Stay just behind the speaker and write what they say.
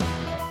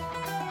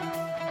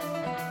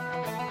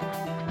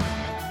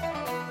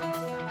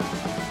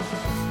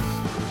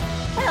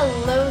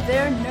Hello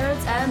there,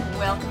 nerds, and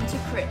welcome to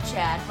Crit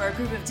Chat, where a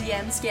group of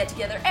DMs get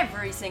together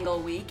every single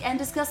week and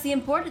discuss the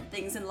important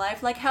things in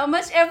life, like how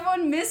much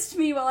everyone missed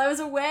me while I was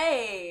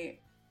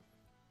away.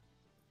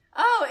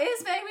 Oh,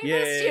 Ismay, we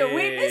missed you.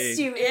 We missed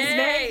you,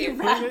 Ismay.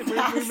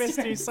 We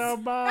missed you so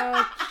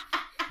much.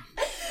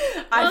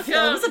 I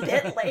feel it was a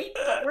bit late,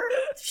 but we're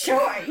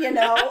sure,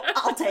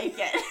 I'll take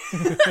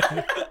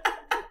it.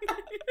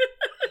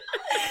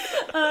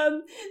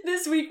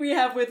 This week we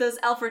have with us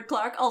Alfred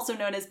Clark, also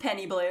known as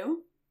Penny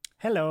Blue.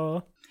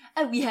 Hello.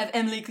 And we have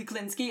Emily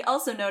Kuklinski,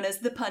 also known as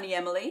the Punny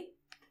Emily.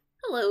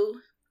 Hello.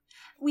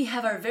 We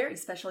have our very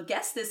special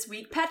guest this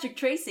week, Patrick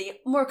Tracy,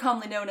 more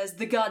commonly known as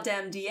the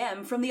Goddamn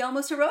DM from the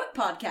Almost Heroic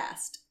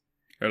podcast.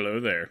 Hello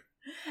there.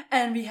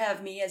 And we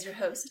have me as your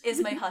host,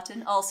 Ismay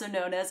Hutton, also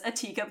known as a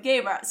Teacup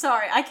Gamer.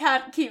 Sorry, I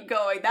can't keep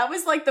going. That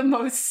was like the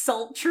most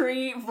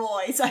sultry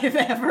voice I've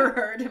ever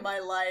heard in my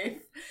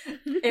life.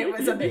 It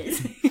was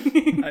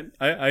amazing.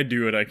 I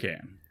do what I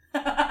can.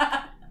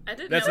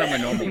 That's not my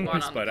normal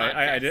voice, but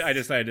I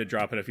decided to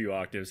drop it a few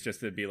octaves just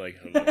to be like,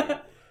 hello.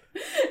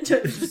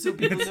 Just so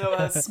people know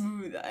how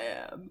smooth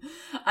I am.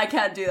 I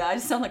can't do that. I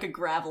just sound like a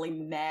gravelly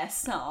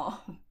mess.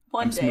 Oh,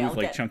 I'm smooth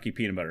like chunky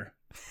peanut butter.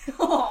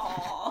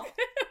 Aww.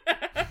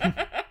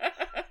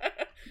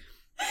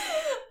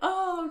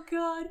 Oh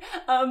god.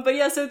 But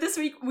yeah, so this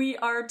week we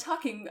are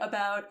talking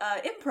about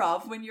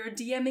improv when you're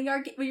DMing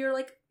your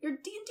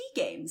D&D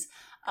games.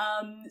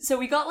 So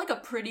we got like a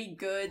pretty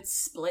good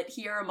split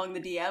here among the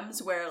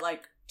DMs where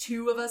like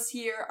two of us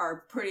here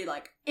are pretty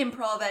like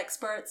improv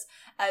experts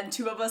and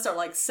two of us are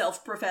like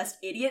self-professed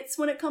idiots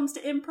when it comes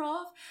to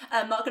improv.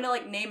 I'm not gonna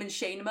like name and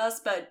shame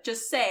us, but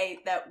just say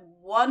that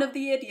one of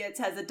the idiots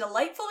has a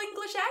delightful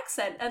English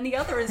accent and the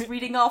other is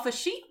reading off a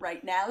sheet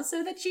right now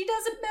so that she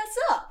doesn't mess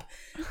up.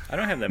 I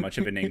don't have that much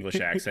of an English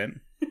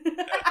accent.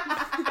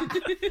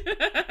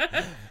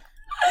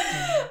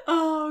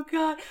 Oh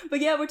god. But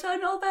yeah, we're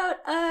talking all about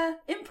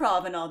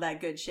improv and all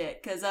that good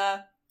shit, because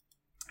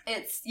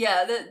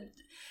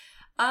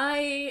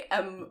I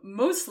am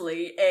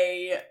mostly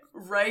a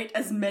write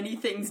as many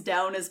things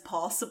down as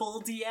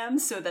possible DM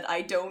so that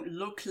I don't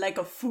look like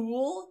a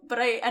fool, but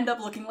I end up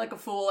looking like a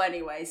fool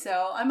anyway,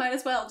 so I might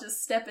as well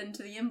just step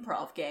into the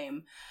improv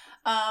game.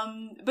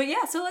 But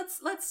yeah, so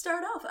let's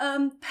start off.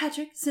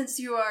 Patrick, since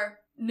you are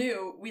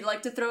new, we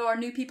like to throw our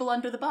new people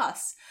under the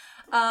bus.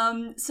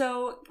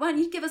 So why don't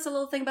you give us a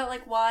little thing about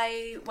like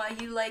why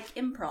you like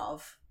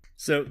improv?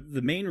 So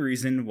the main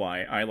reason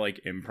why I like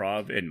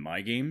improv in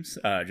my games,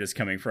 just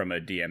coming from a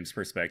DM's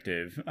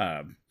perspective,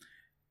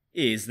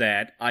 is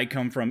that I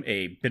come from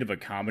a bit of a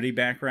comedy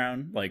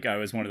background. Like I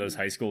was one of those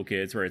high school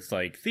kids where it's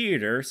like,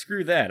 theater,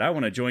 screw that, I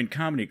want to join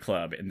comedy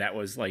club. And that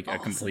was like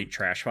awesome. A complete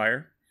trash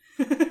fire.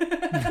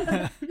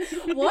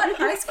 What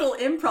high school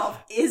improv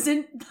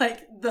isn't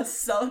like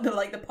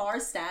the par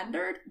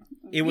standard?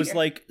 It was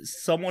like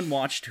someone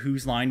watched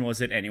Whose Line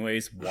Was It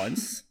Anyways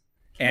once.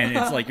 And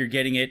it's like you're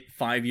getting it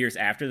 5 years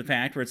after the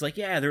fact where it's like,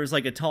 yeah, there was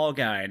like a tall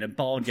guy and a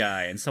bald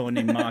guy and someone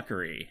named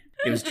Mockery.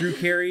 It was Drew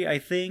Carey, I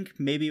think.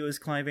 Maybe it was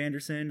Clive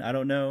Anderson. I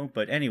don't know.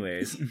 But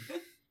anyways,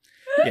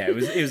 yeah, it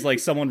was like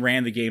someone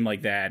ran the game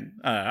like that.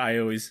 I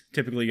always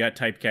typically got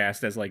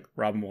typecast as like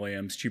Robin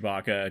Williams,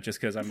 Chewbacca, just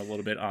because I'm a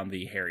little bit on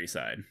the hairy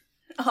side.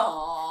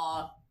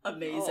 Aww,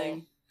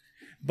 amazing.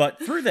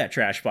 But through that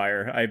trash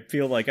fire, I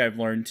feel like I've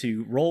learned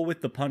to roll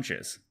with the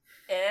punches.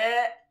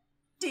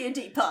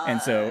 D&D pun.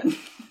 And so...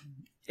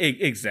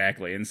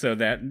 Exactly. And so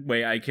that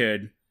way I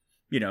could,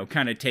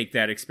 kind of take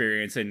that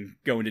experience and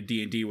go into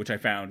D&D, which I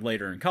found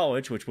later in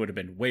college, which would have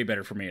been way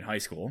better for me in high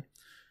school.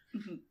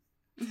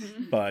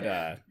 Mm-hmm.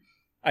 But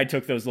I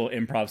took those little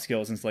improv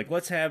skills and it's like,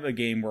 let's have a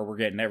game where we're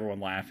getting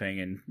everyone laughing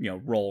and,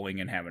 rolling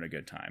and having a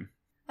good time.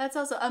 That's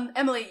also,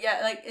 Emily, yeah,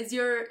 like, is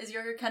your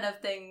kind of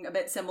thing a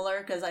bit similar?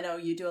 Because I know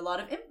you do a lot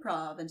of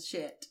improv and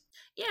shit.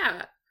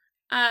 Yeah.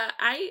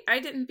 I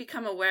didn't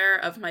become aware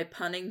of my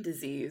punning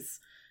disease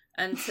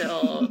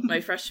until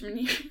my freshman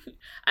year.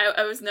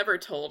 I was never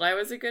told I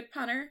was a good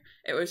punner.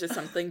 It was just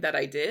something that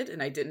I did,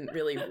 and I didn't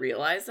really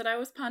realize that I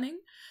was punning.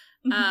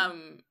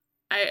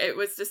 It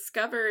was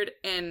discovered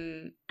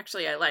in...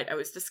 Actually, I lied. I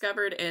was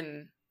discovered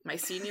in my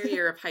senior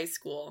year of high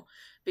school,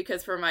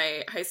 because for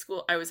my high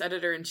school, I was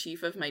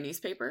editor-in-chief of my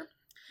newspaper,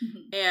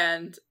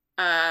 and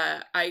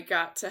I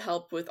got to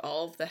help with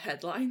all of the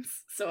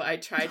headlines, so I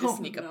tried to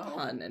sneak a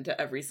pun into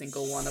every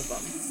single one of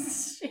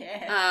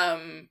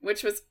them,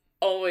 which was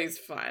always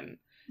fun.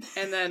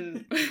 And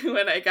then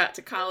when I got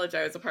to college,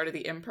 I was a part of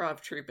the improv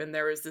troupe, and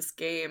there was this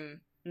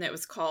game, and it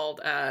was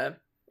called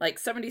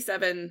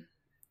 77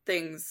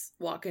 Things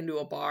Walk Into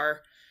a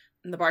Bar,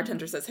 and the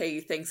bartender says, hey,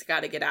 you things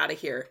gotta get out of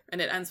here,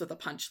 and it ends with a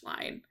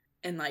punchline.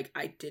 And like,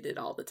 I did it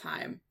all the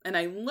time, and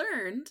I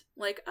learned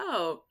like,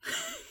 oh,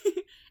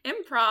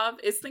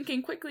 improv is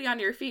thinking quickly on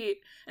your feet,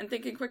 and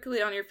thinking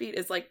quickly on your feet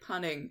is like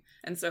punning.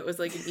 And so it was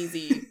like an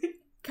easy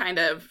kind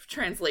of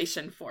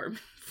translation for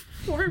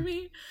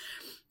me.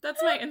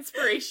 That's my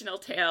inspirational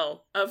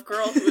tale of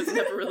girl who was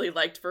never really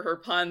liked for her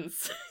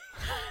puns.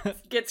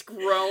 Gets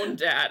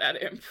groaned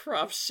at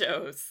improv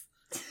shows.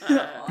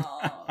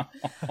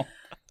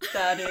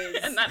 That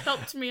is... And that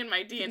helped me in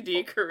my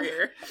D&D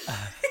career.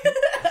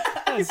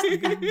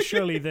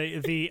 Surely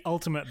the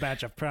ultimate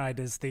badge of pride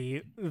is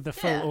the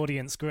full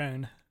audience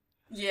groan.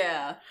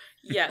 Yeah.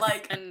 Yes,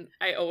 Like, and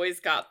I always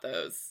got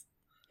those.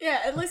 yeah,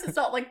 at least it's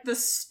not like the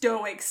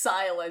stoic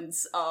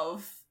silence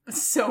of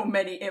so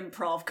many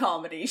improv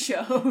comedy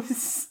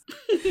shows.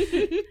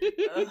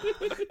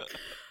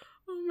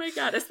 Oh my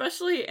god,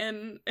 especially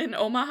in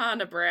Omaha,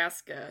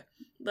 Nebraska.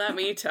 Let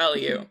me tell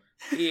you,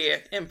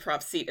 the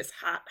improv seat is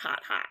hot,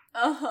 hot, hot.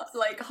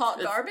 Like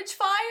hot garbage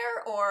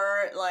fire,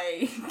 or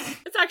like...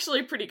 It's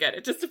actually pretty good.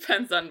 It just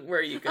depends on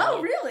where you go.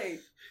 Oh, really?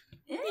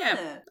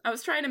 Yeah. I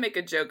was trying to make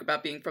a joke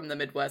about being from the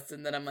Midwest,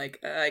 and then I'm like,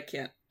 I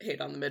can't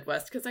hate on the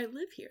Midwest because I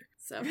live here.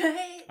 So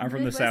Right? I'm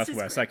from the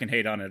Southwest. I can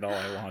hate on it all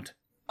I want.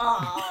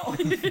 Oh,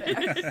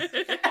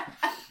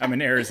 I'm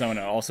in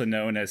Arizona, also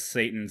known as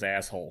Satan's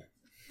asshole.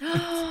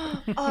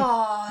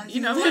 oh,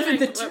 you know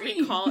what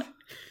we call it?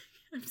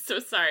 I'm so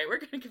sorry. We're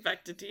gonna get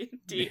back to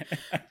D&D.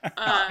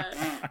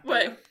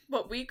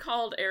 What we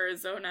called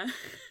Arizona,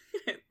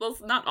 well,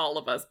 not all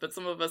of us, but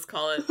some of us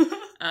call it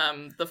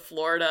the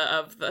Florida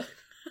of the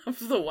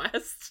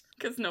West,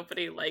 because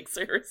nobody likes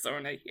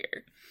Arizona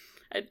here.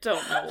 I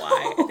don't know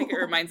why. I think it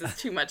reminds us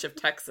too much of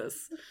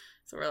Texas,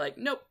 so we're like,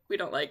 nope, we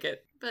don't like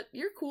it. But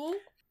you're cool.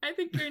 I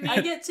think you're neat. I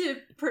get to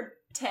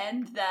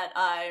pretend that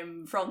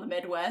I'm from the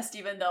Midwest,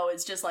 even though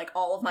it's just like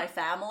all of my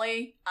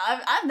family.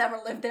 I've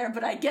never lived there,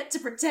 but I get to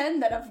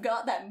pretend that I've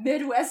got that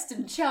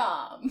Midwestern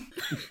charm.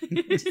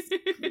 It's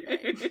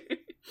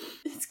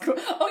cool.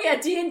 Oh yeah,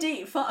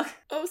 D&D. Fuck.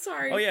 Oh,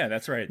 sorry. Oh yeah,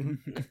 that's right.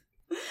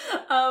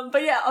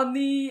 But yeah, on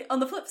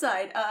the flip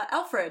side,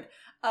 Alfred,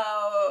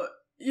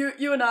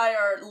 you and I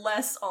are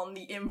less on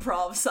the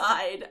improv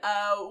side.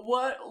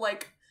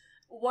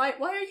 Why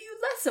are you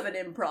less of an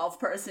improv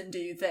person, do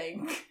you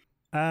think?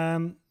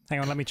 Hang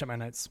on, let me check my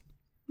notes.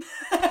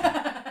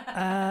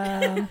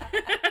 I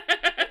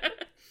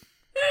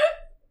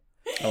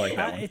like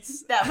that one.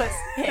 That was,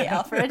 hey,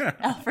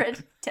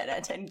 Alfred, 10 out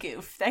of 10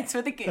 goof. Thanks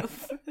for the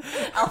goof.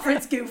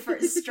 Alfred's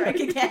goofers strike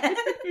again.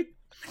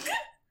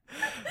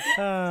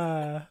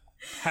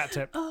 Hat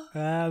tip.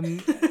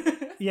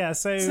 Yeah,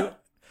 so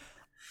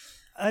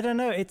I don't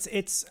know.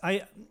 It's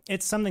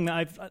something that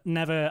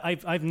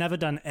I've never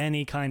done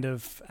any kind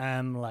of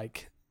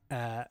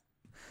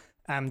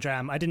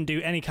drama. I didn't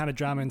do any kind of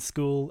drama in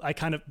school.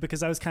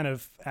 Because I was kind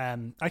of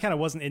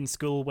wasn't in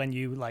school when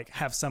you like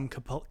have some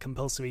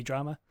compulsory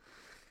drama.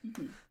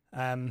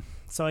 Mm-hmm.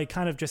 So I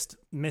kind of just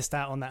missed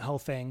out on that whole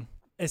thing.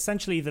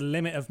 Essentially, the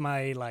limit of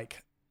my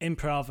like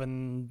improv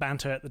and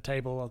banter at the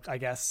table, I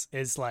guess,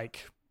 is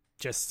like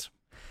just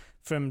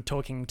from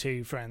talking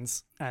to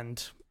friends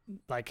and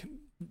like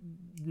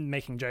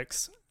making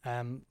jokes.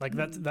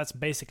 That's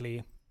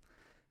basically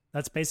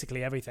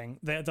everything.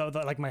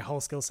 The like my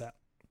whole skill set.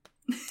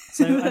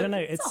 So I don't know.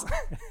 It's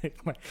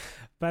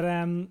but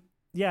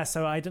yeah.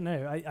 So I don't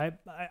know.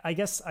 I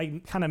guess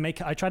I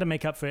try to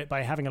make up for it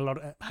by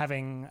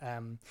having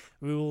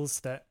rules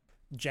that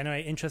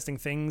generate interesting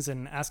things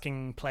and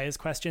asking players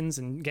questions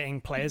and getting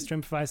players to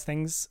improvise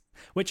things,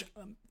 which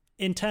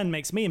in turn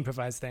makes me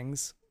improvise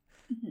things.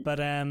 But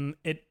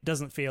it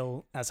doesn't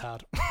feel as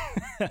hard.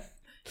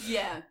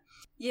 Yeah.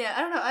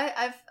 I don't know.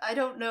 I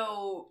don't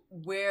know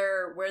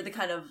where the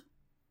kind of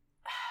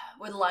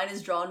where the line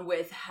is drawn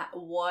with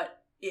what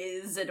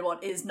is and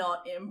what is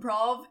not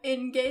improv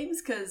in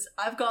games, because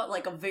I've got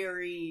like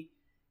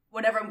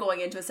whenever I'm going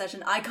into a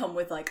session, I come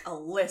with like a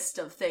list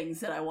of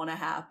things that I want to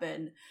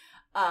happen,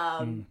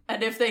 and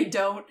if they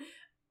don't,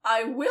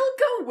 I will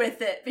go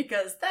with it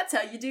because that's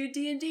how you do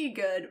D&D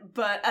good.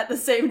 But at the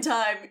same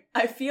time,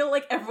 I feel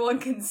like everyone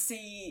can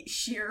see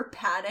sheer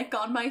panic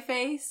on my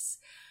face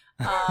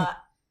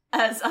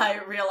as I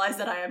realize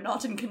that I am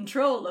not in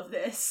control of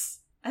this,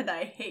 and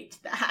I hate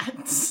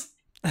that.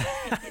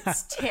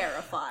 It's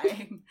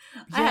terrifying.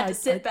 Yeah, I had to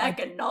sit back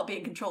and not be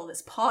in control of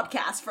this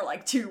podcast for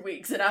like 2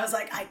 weeks, and I was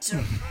like,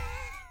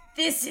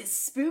 this is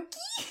spooky,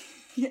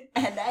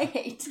 and I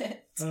hate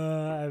it.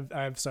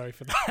 I'm sorry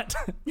for that.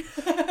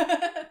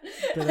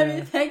 But, I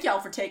mean, thank y'all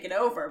for taking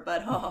over,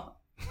 but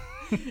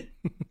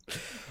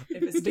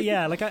But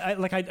yeah,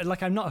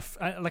 I'm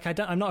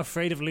not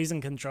afraid of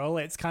losing control.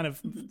 It's kind of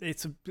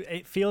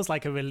it feels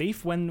like a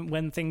relief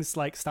when things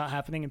like start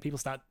happening and people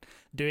start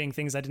doing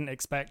things I didn't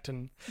expect,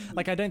 and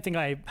like I don't think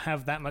I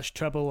have that much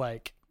trouble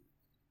like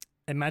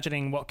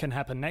imagining what can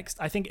happen next.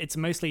 I think it's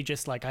mostly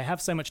just like I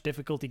have so much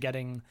difficulty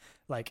getting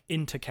like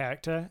into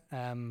character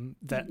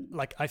that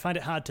like I find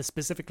it hard to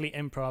specifically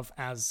improv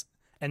as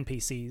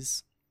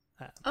NPCs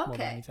more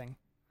than anything.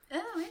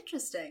 Oh,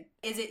 interesting.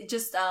 Is it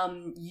just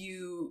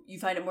you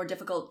find it more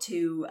difficult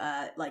to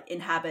like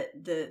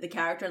inhabit the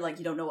character, like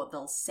you don't know what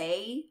they'll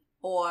say,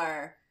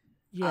 or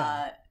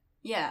I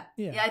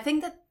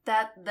think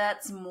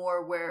that's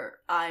more where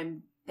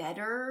I'm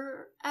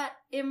better at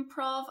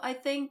improv. I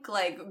think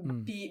like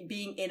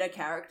being in a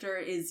character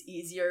is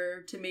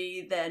easier to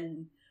me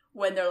than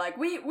when they're like,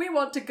 we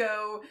want to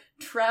go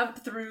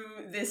tramp through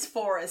this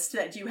forest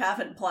that you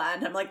haven't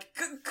planned. I'm like,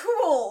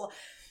 cool.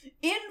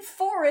 In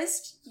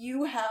Forest,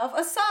 you have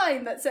a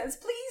sign that says,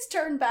 please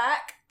turn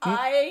back.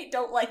 I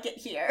don't like it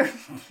here.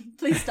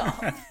 Please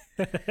stop.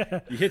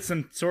 You hit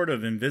some sort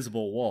of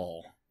invisible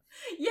wall.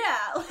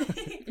 Yeah.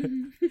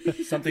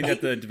 Something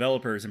that the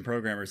developers and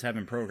programmers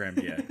haven't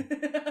programmed yet.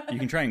 You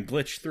can try and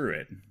glitch through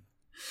it.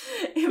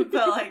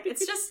 But like,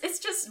 it's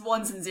just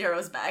ones and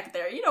zeros back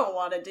there. You don't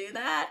want to do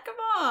that. Come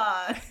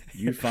on.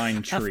 You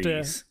find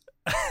trees.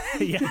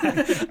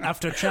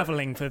 After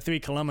traveling for 3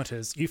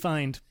 kilometers, you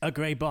find a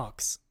grey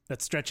box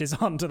that stretches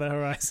onto the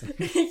horizon.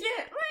 Yeah,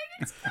 like,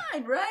 it's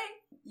fine, right?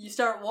 You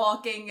start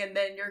walking, and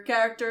then your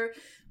character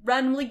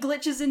randomly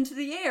glitches into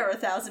the air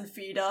 1,000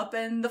 feet up,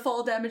 and the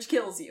fall damage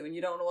kills you, and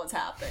you don't know what's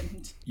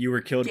happened. You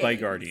were killed by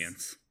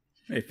Guardians.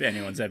 If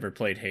anyone's ever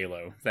played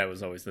Halo, that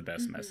was always the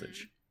best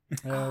message.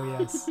 Oh,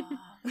 yes.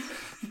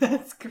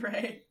 That's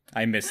great.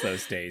 I miss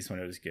those days when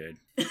it was good.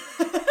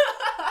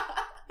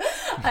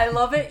 I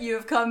love it. You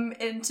have come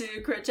into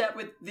Crit Chat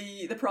with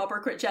the proper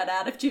Crit Chat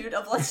attitude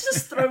of let's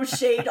just throw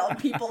shade on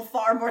people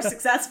far more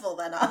successful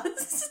than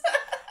us.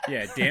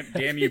 Yeah,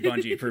 damn you,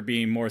 Bungie, for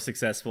being more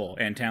successful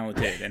and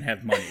talented and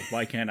have money.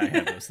 Why can't I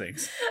have those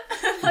things?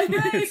 Like,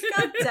 right?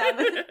 God damn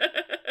it.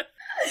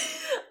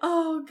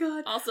 Oh,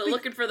 God. Also,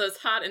 looking for those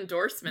hot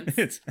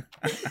endorsements.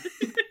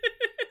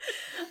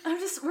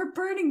 We're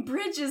burning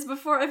bridges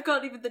before I've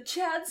got even the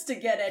chance to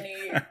get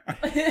any.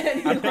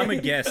 I'm a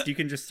guest. You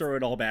can just throw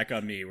it all back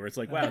on me, where it's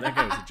like, wow, that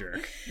guy was a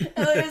jerk.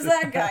 There's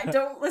that guy.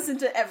 Don't listen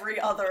to every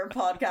other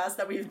podcast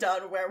that we've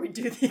done where we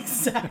do the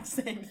exact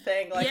same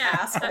thing, like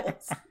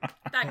assholes.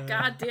 That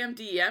goddamn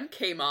DM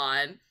came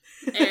on,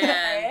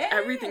 and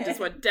everything just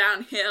went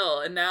downhill,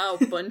 and now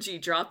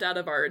Bungie dropped out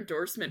of our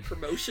endorsement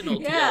promotional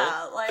deal.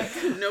 Yeah, like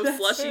no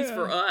slushies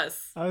for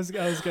us. I was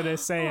gonna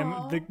say,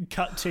 the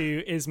cut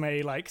to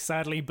Ismay like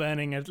sadly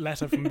burning a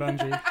letter from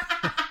Bungie.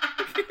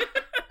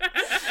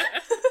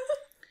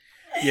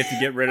 You have to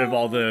get rid of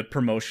all the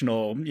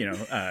promotional,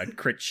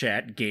 Crit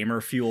Chat gamer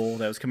fuel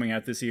that was coming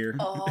out this year.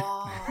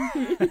 Oh,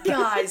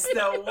 guys,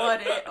 though,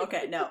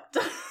 okay, no.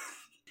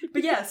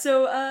 But yeah,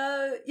 so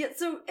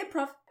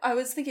improv, I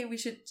was thinking we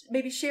should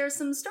maybe share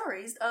some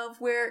stories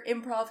of where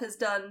improv has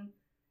done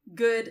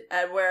good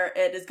and where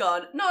it has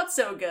gone not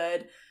so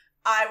good.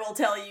 I will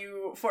tell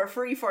you for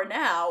free for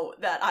now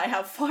that I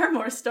have far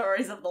more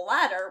stories of the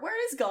latter where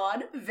it has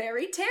gone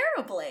very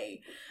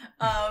terribly.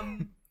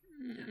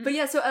 But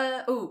yeah, so,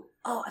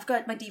 I've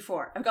got my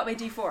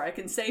D4. I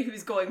can say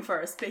who's going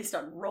first based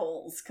on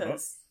rolls,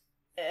 because...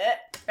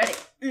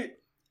 ready.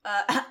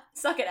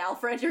 Suck it,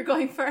 Alfred. You're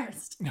going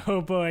first.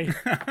 Oh boy!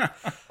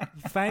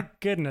 Thank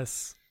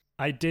goodness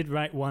I did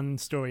write one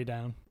story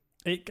down.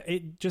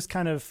 It just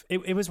kind of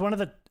it was one of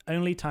the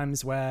only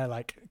times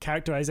where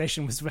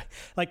characterization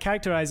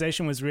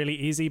was really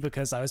easy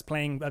because I was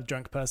playing a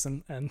drunk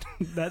person, and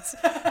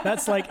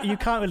that's like you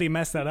can't really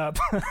mess that up.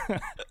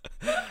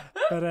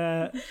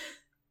 But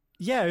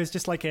yeah, it was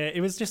just like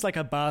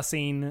a bar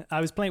scene.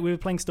 We were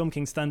playing Storm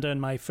King's Thunder, and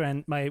my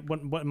friend,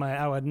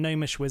 our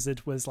gnomish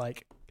wizard was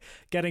like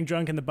getting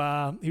drunk in the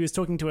bar. He was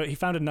he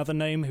found another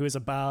gnome who was a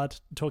bard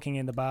talking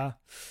in the bar.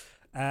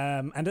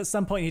 And at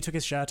some point he took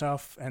his shirt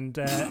off, and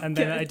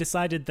then I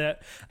decided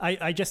that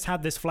I just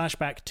had this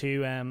flashback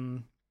to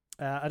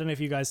I don't know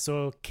if you guys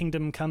saw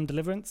Kingdom Come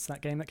Deliverance,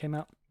 that game that came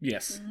out.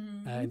 Yes.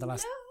 In the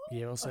last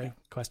year or so,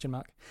 question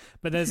mark.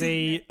 But there's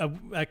a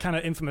kind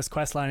of infamous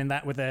quest line in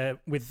that with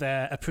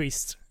a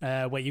priest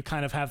where you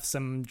kind of have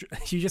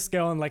you just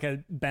go on like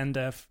a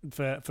bender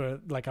for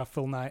like a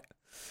full night.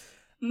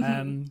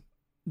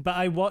 But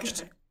I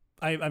watched.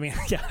 I mean,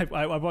 yeah,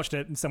 I watched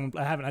it.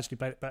 I haven't actually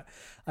played it, but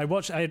I'd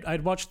watched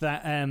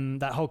that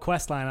that whole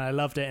quest line, and I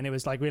loved it, and it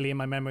was like really in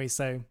my memory.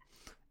 So,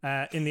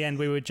 in the end,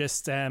 we were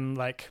just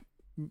like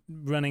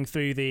running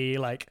through the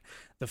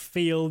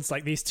fields,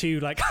 like these two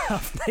like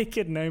half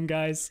naked gnome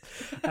guys,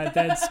 and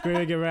then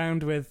screwing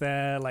around with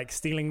like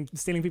stealing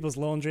people's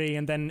laundry,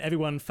 and then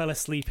everyone fell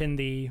asleep in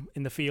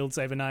the fields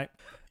overnight.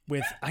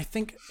 With I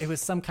think it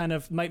was some kind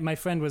of my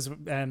friend was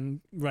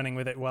running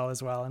with it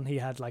as well, and he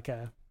had like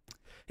a.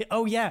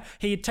 Oh yeah,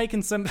 he had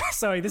taken some.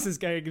 Sorry, this is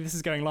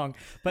going long.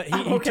 But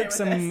he took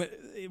some.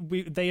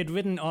 They had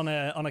ridden on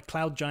a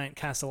cloud giant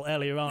castle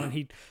earlier on, and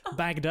he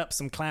bagged up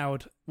some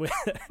cloud,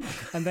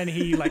 and then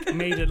he like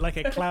made it like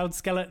a cloud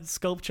skeleton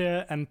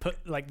sculpture and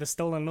put like the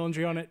stolen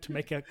laundry on it to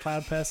make a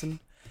cloud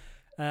person.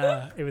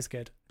 It was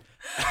good.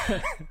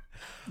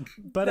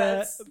 But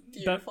that's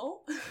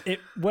beautiful. But it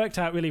worked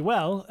out really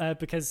well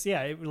because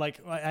there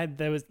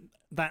was.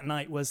 That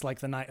night was like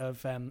the night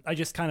of I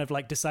just kind of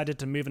like decided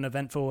to move an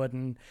event forward,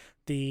 and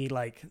these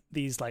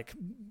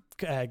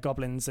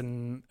goblins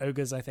and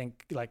ogres I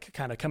think like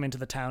kind of come into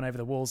the town over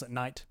the walls at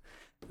night.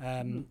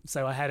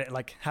 So I had it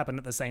like happen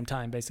at the same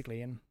time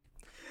basically, and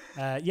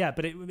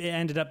but it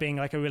ended up being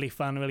like a really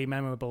fun, really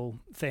memorable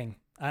thing.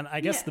 And I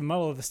guess the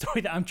moral of the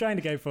story that I'm trying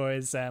to go for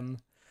is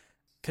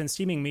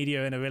consuming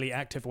media in a really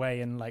active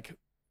way and like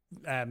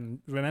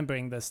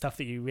remembering the stuff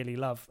that you really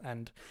love.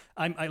 And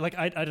I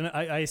don't know,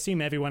 I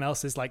assume everyone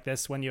else is like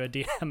this when you're a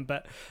DM,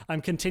 but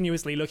I'm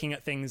continuously looking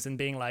at things and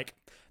being like,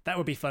 that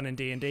would be fun in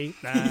D&D.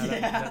 Nah,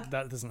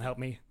 that doesn't help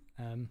me.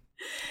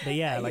 But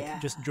yeah,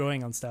 just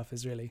drawing on stuff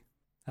is really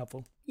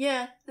helpful.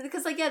 Yeah,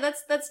 because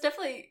that's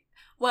definitely,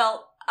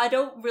 well, I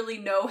don't really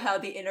know how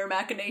the inner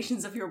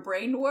machinations of your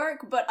brain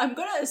work, but I'm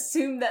gonna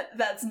assume that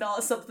that's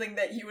not something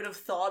that you would have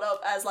thought of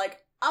as like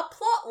a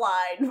plot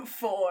line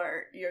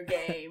for your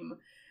game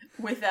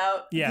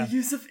without the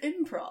use of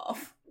improv.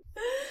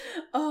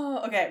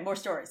 Oh, okay, more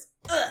stories.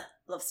 Ugh,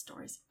 love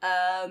stories.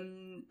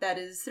 That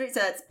is 3. So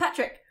that's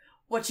Patrick.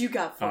 What you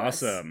got for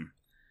us? Awesome.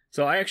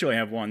 So I actually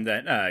have one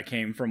that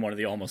came from one of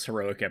the Almost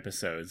Heroic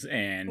episodes,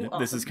 and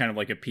this is kind of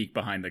like a peek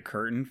behind the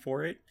curtain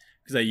for it,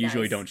 because I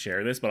usually don't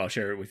share this, but I'll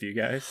share it with you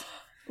guys.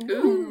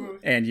 Ooh.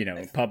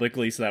 And,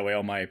 publicly, so that way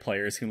all my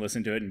players can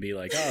listen to it and be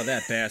like, oh,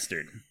 that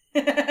bastard.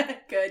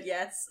 Good,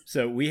 yes.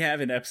 So we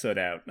have an episode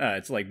out.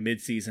 It's like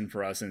mid-season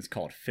for us, and it's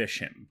called Fish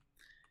Him.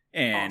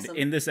 And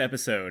in this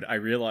episode, I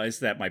realized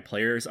that my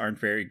players aren't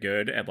very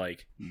good at,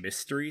 like,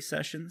 mystery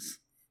sessions.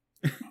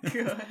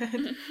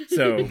 Good.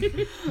 So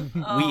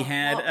we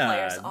had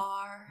players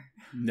are.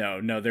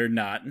 No, they're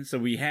not. So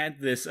we had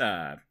this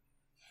I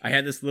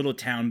had this little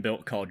town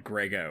built called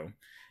Grego,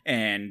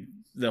 and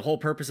the whole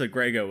purpose of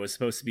Grego was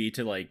supposed to be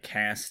to like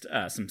cast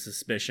some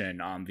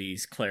suspicion on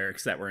these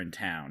clerics that were in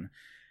town,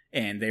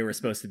 and they were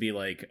supposed to be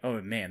like,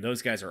 oh man,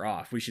 those guys are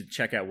off, we should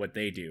check out what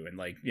they do and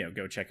like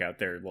go check out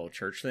their little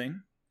church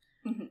thing.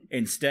 Mm-hmm.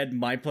 Instead,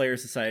 my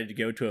players decided to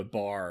go to a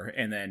bar,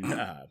 and then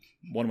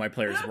one of my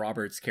players,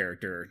 Robert's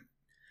character,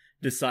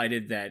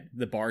 decided that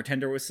the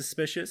bartender was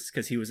suspicious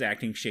because he was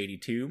acting shady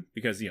too,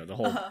 because the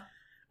whole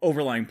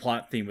overlying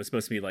plot theme was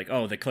supposed to be like,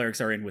 oh, the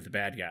clerics are in with the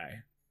bad guy,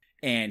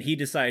 and he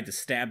decided to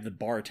stab the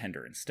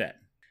bartender instead.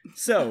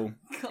 So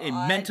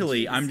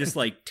mentally, I'm just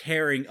like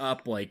tearing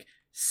up like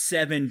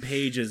 7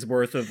 pages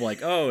worth of like,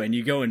 oh, and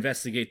you go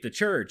investigate the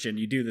church and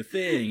you do the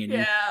thing and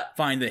you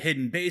find the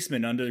hidden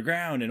basement under the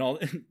ground and all.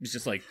 It's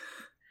just like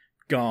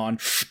gone,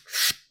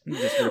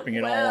 just ripping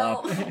it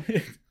all up.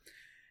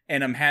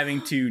 And I'm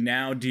having to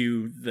now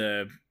do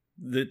the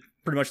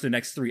pretty much the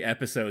next 3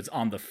 episodes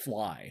on the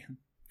fly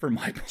for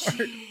my part.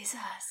 Jesus.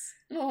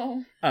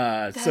 Oh.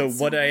 So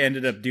what I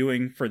ended up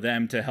doing for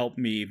them to help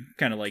me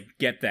kind of like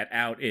get that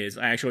out is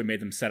I actually made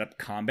them set up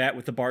combat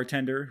with the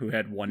bartender who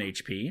had 1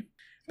 HP.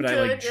 But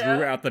I like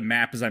drew out the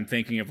map as I'm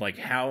thinking of like,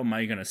 how am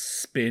I going to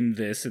spin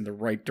this in the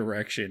right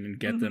direction and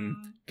get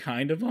them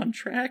kind of on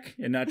track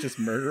and not just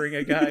murdering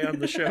a guy on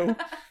the show?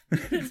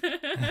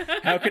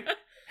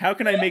 How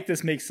can I make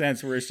this make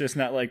sense where it's just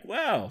not like,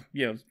 wow,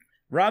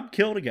 Rob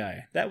killed a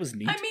guy. That was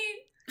neat. I mean,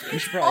 we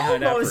should probably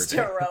hide out almost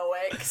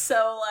heroic.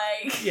 So,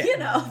 like,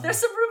 there's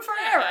some room for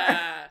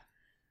error.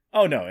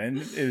 Oh, no. And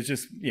it was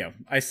just,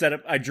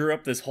 I drew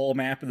up this whole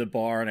map of the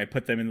bar and I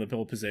put them in the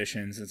little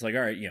positions. It's like,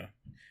 all right,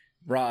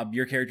 Rob,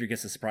 your character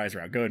gets a surprise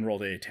round. Go ahead and roll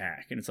the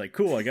attack. And it's like,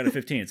 cool, I got a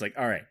 15. It's like,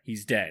 all right,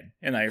 he's dead.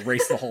 And I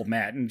erased the whole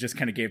mat and just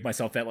kind of gave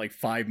myself that like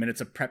 5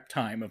 minutes of prep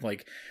time of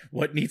like,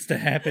 what needs to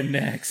happen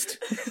next?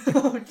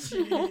 Oh,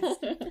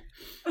 jeez.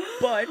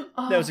 But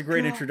that was a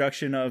great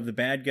introduction of the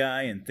bad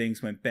guy, and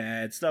things went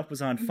bad. Stuff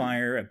was on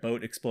fire. A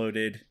boat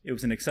exploded. It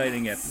was an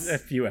exciting a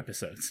few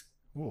episodes.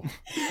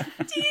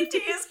 D&D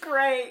is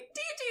great.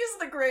 D&D is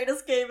the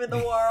greatest game in the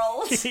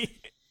world.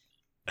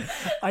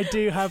 I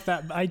do have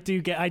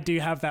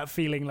that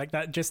feeling like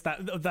that, just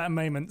that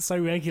moment so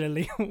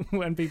regularly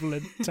when people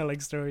are telling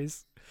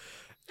stories.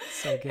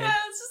 So good. Yeah,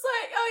 it's just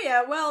like, oh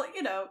yeah, well,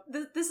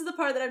 this is the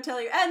part that I'm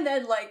telling you, and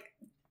then like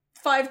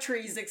 5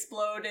 trees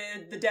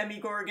exploded, the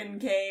Demigorgon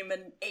came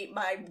and ate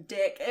my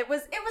dick. It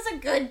was a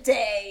good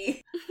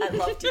day. I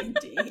love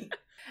D&D.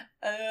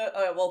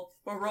 Okay, well,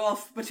 we're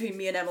off between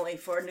me and Emily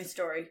for a new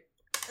story.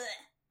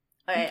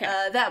 Alright,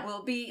 okay. That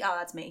will be... Oh,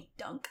 that's me.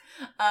 Dunk.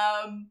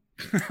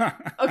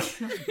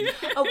 Okay.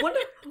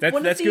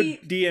 That's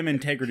good DM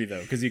integrity,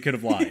 though, because you could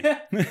have lied.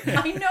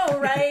 I know,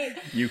 right?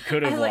 You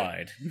could have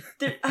lied.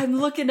 I'm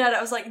looking at it,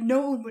 I was like,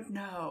 no one would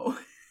know.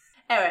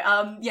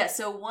 Anyway,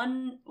 so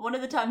one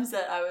of the times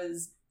that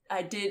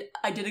I did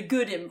a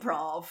good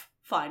improv,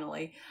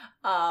 finally,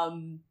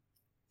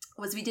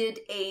 was we did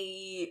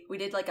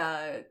like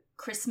a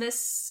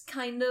Christmas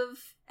kind of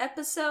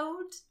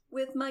episode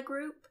with my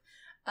group.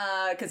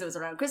 Because it was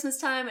around Christmas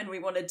time and we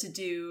wanted to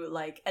do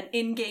like an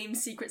in-game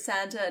Secret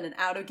Santa and an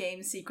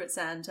out-of-game Secret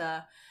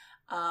Santa.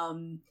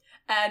 And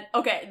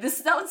okay, this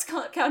sounds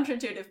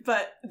counterintuitive,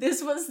 but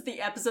this was the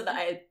episode that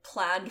I had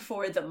planned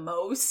for the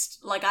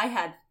most. Like, I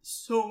had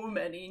so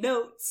many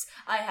notes.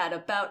 I had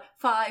about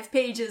 5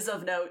 pages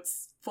of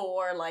notes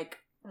for like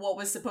what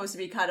was supposed to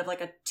be kind of like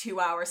a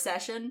 2-hour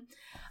session.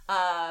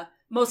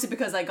 Mostly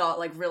because I got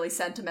like really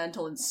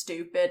sentimental and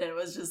stupid, and it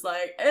was just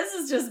like, this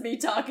is just me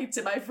talking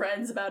to my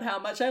friends about how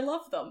much I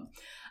love them.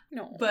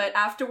 No. But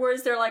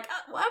afterwards they're like,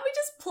 why don't we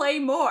just play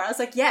more? I was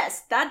like,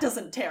 yes, that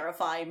doesn't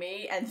terrify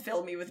me and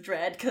fill me with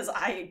dread, because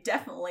I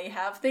definitely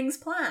have things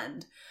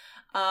planned.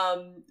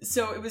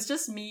 So it was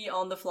just me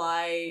on the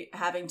fly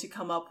having to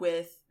come up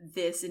with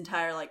this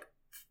entire like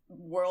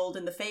world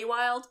in the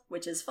Feywild,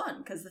 which is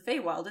fun because the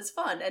Feywild is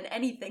fun and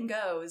anything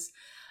goes.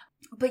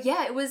 But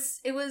yeah,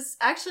 it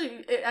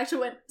actually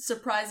went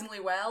surprisingly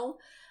well.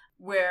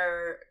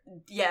 Where,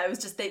 yeah, it was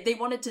just they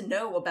wanted to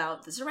know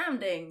about the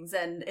surroundings,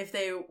 and if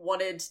they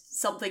wanted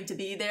something to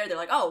be there, they're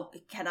like, oh,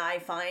 can I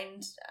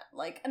find,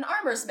 like, an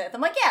armor smith?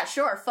 I'm like, yeah,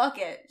 sure, fuck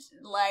it.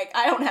 Like,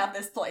 I don't have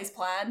this place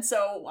planned,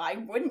 so why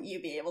wouldn't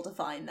you be able to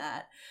find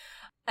that?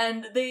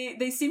 And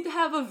they seem to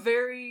have a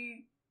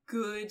very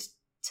good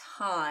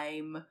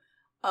time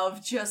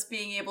of just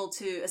being able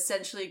to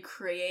essentially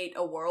create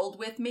a world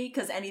with me,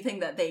 because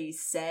anything that they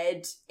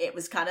said, it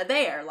was kind of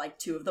there. Like,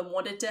 2 of them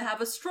wanted to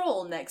have a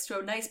stroll next to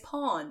a nice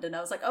pond, and I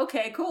was like,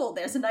 okay, cool,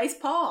 there's a nice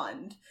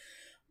pond.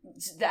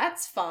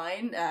 That's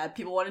fine.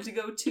 People wanted to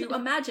go to a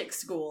magic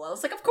school. I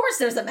was like, of course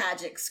there's a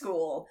magic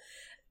school.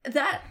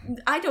 That,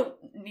 I don't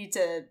need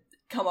to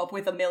come up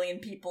with 1 million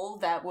people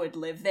that would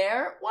live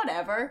there,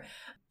 whatever.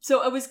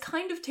 So I was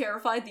kind of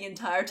terrified the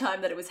entire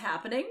time that it was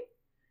happening.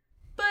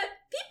 But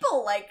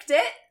people liked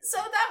it, so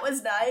that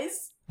was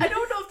nice. I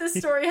don't know if this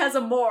story has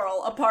a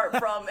moral apart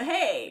from,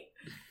 hey,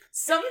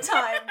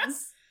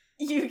 sometimes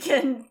you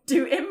can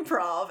do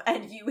improv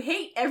and you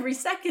hate every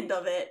second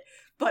of it,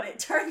 but it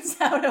turns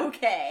out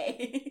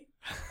okay.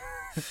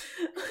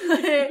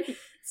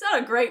 It's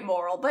not a great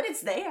moral, but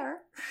it's there.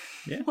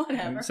 Yeah.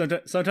 Whatever.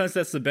 Sometimes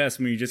that's the best,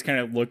 when you just kind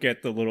of look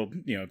at the little,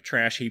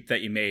 trash heap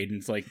that you made, and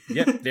it's like,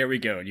 yep, there we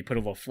go. And you put a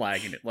little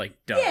flag in it, like,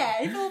 done.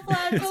 Yeah, you put a little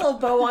flag, put a little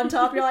bow on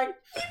top, you're like,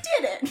 you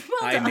did it.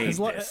 Well I done. made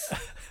this.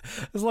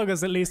 As long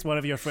as at least one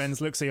of your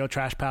friends looks at your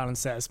trash pile and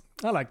says,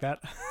 I like that.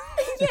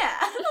 Yeah,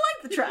 I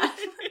like the trash.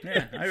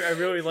 Yeah, I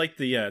really like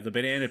the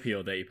banana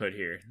peel that you put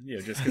here.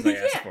 Just because I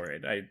asked for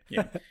it.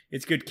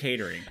 It's good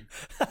catering.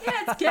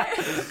 Yeah,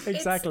 it's good.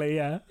 Exactly,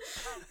 yeah.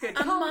 Good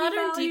A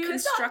modern value.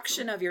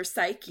 deconstruction of your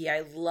psyche.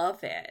 I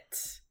love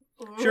it.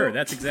 Sure,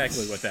 that's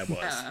exactly what that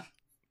was.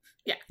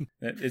 Yeah.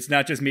 It's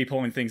not just me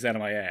pulling things out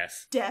of my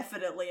ass.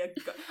 Definitely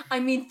I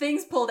mean,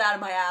 things pulled out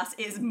of my ass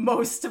is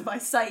most of my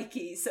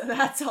psyche, so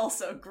that's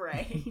also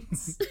great.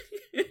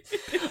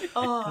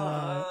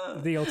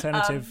 The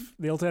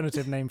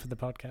alternative name for the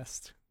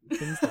podcast.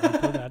 Things that we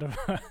pulled out of.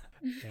 Yeah.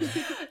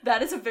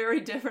 That is a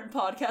very different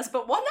podcast,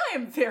 but one I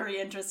am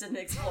very interested in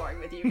exploring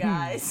with you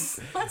guys.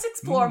 Let's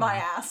explore my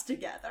ass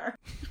together.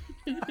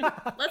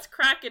 Let's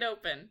crack it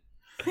open.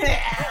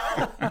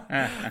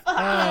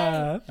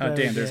 Oh,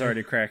 damn, there's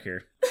already a crack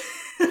here.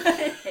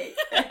 I hate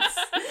this.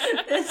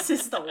 This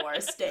is the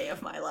worst day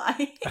of my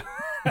life.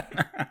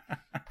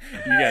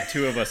 You got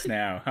 2 of us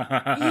now.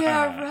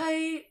 Yeah,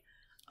 right.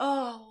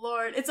 Oh,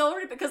 Lord. It's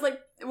already because, like,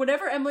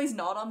 whenever Emily's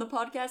not on the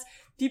podcast,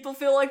 people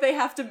feel like they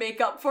have to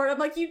make up for it. I'm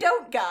like, you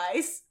don't,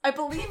 guys. I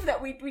believe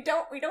that we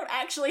don't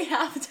actually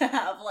have to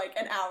have, like,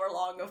 an hour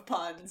long of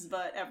puns,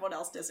 but everyone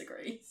else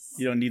disagrees.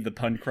 You don't need the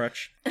pun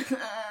crutch?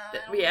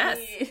 Yes.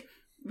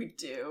 We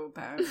do,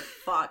 apparently.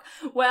 Fuck.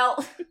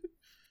 Well,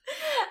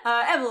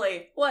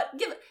 Emily, what?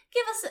 Give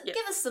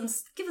us some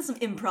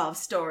improv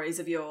stories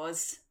of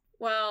yours.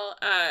 Well,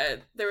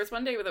 there was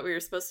one day that we were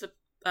supposed to,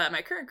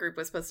 my current group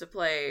was supposed to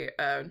play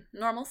a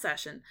normal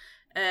session,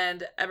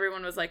 and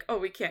everyone was like, oh,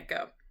 we can't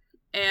go.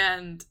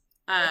 And,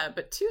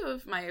 but 2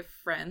 of my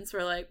friends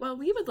were like, well,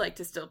 we would like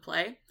to still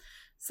play.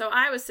 So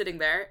I was sitting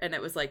there, and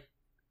it was like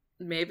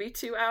maybe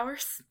 2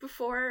 hours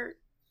before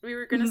we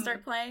were going to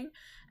start playing.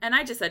 And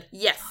I just said,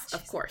 yes,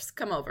 of course,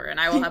 come over, and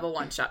I will have a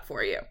one-shot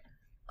for you.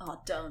 Oh,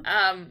 don't.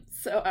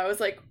 So I was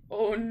like,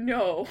 oh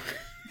no,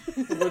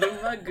 what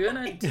am I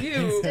gonna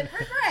do?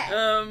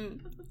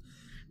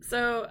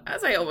 So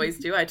as I always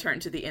do, I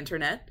turned to the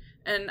internet,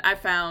 and I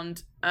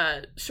found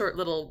a short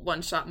little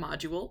one-shot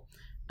module.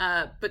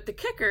 But the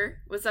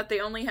kicker was that they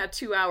only had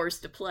 2 hours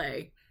to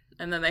play,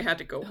 and then they had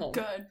to go home.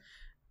 Good.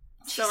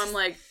 So I'm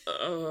like,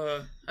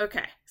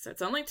 okay, so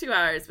it's only 2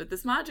 hours, but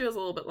this module is a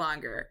little bit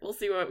longer. We'll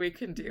see what we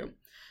can do.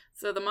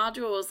 So the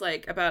module was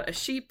like about a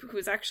sheep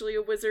who's actually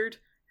a wizard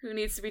who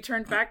needs to be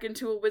turned back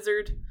into a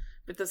wizard,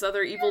 but this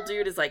other evil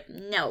dude is like,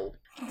 no.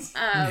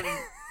 I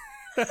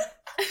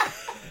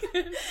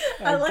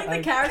like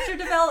the character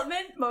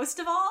development most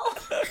of all.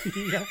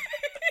 Yeah.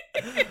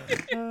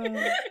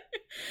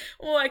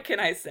 What can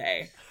I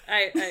say?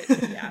 I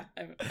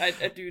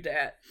do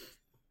that.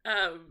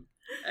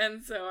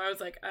 And so I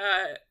was like,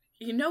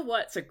 you know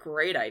what's a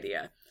great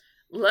idea?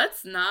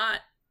 Let's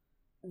not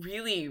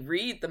really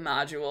read the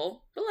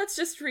module, but let's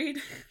just read,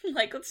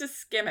 let's just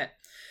skim it.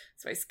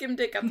 So I skimmed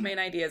it, got the main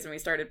ideas, and we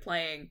started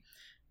playing.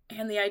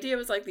 And the idea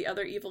was like the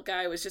other evil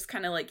guy was just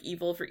kind of like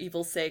evil for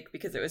evil's sake,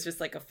 because it was just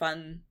like a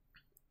fun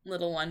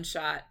little one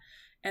shot.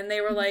 And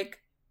they were like,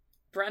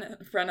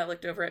 Brenna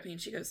looked over at me and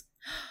she goes,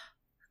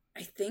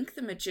 I think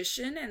the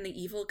magician and the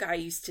evil guy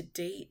used to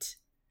date.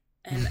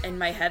 And in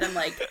my head, I'm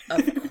like,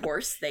 of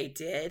course they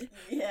did.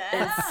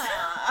 Yeah.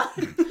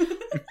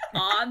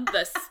 On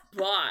the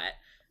spot,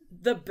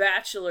 the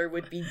Bachelor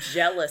would be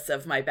jealous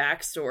of my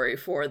backstory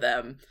for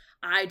them.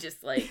 I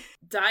just,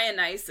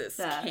 Dionysus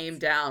came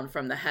down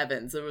from the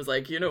heavens and was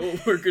like, you know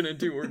what we're going to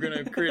do? We're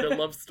going to create a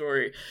love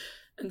story.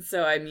 And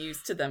so I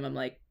mused to them. I'm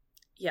like,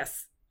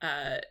 yes,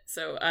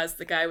 So as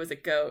the guy was a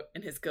goat,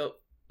 in his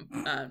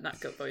not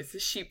goat voice,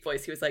 his sheep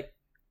voice, he was like,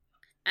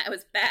 I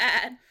was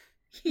bad.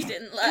 He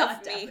didn't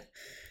love me.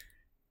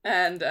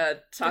 And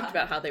talked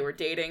about how they were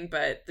dating,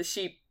 but the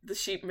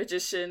sheep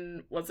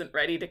magician wasn't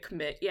ready to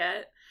commit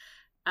yet.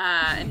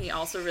 And he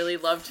also really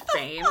loved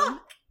fame.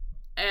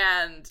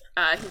 And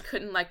he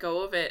couldn't let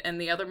go of it. And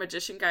the other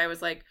magician guy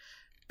was like,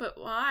 but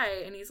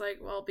why? And he's like,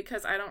 well,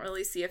 because I don't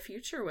really see a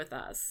future with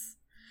us.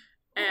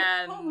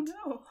 And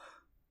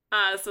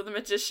so the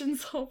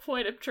magician's whole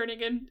point of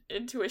turning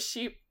into a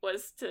sheep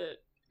was to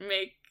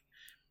make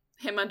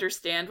him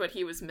understand what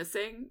he was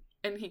missing.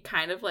 And he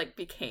kind of like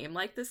became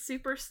like the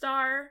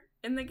superstar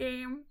in the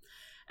game.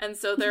 And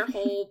so their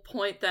whole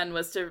point then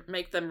was to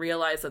make them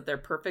realize that they're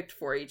perfect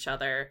for each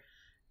other.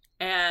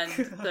 And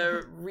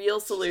the real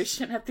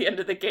solution at the end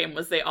of the game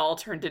was they all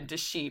turned into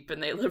sheep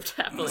and they lived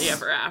happily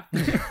ever after.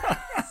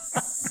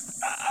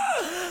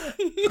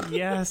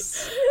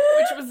 Yes.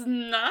 Which was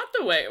not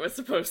the way it was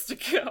supposed to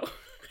go.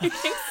 I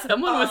think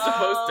someone was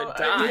supposed to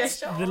die.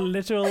 It's the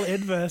literal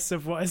inverse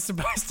of what is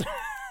supposed to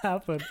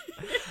happen.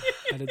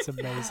 And it's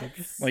amazing.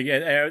 Like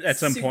at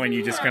some point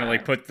you just kind of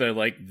like put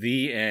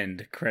the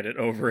end credit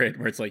over it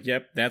where it's like,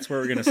 yep, that's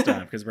where we're going to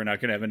stop because we're not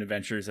going to have an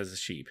adventures as a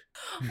sheep.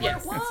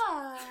 Yes.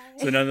 Why?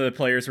 So none of the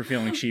players were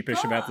feeling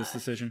sheepish about this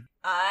decision?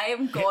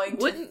 I'm going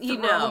to Wouldn't you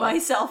throw know?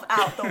 myself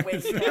out the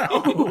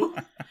window.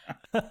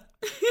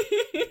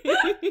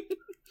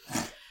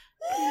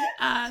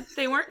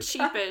 They weren't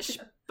sheepish,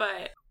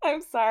 but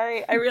I'm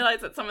sorry. I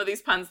realize that some of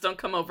these puns don't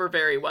come over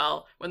very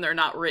well when they're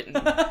not written.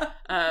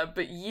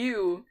 But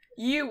you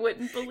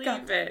wouldn't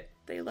believe it.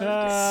 They loved it.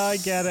 I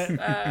get it.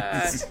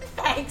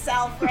 Thanks,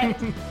 Alfred.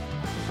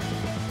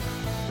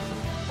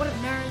 What up,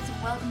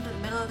 nerds? Welcome to the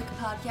Middle of the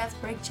Podcast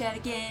Break Chat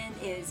again.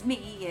 It's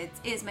me. It's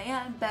Ismay.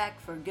 I'm back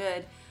for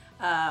good.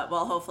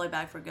 Well, hopefully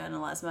back for good,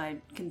 unless my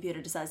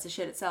computer decides to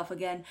shit itself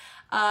again.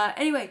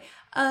 Anyway,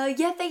 thank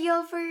you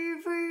all for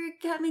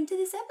coming to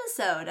this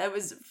episode. It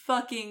was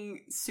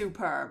fucking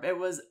superb. It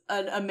was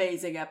an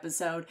amazing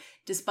episode,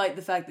 despite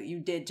the fact that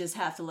you did just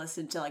have to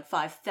listen to like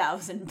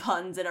 5,000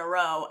 puns in a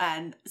row,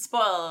 and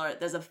spoiler alert,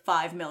 there's a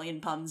 5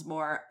 million puns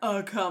more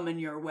coming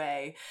your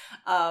way.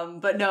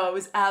 But no, it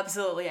was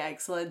absolutely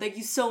excellent. Thank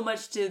you so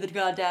much to the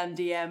goddamn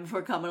DM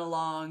for coming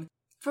along.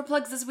 For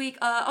plugs this week,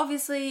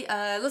 obviously,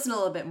 listen a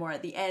little bit more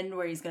at the end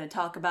where he's going to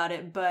talk about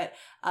it, but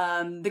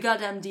the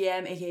goddamn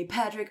DM, aka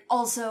Patrick,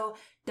 also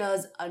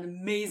does an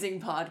amazing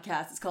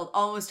podcast. It's called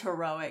Almost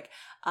Heroic.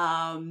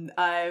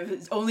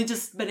 I've only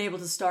just been able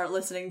to start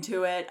listening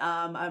to it.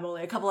 I'm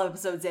only a couple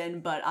episodes in,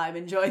 but I'm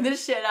enjoying the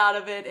shit out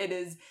of it. It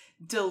is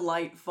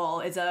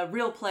delightful. It's a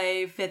real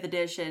play 5th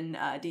edition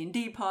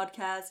D&D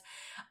podcast.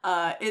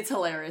 It's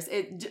hilarious.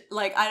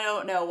 I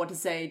don't know what to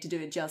say to do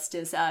it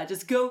justice.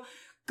 Just go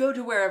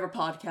to wherever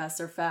podcasts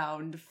are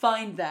found,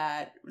 find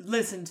that,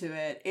 listen to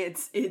it.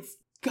 It's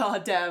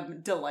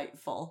goddamn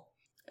delightful.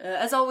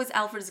 As always,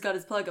 Alfred has got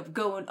his plug of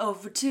going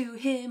over to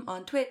him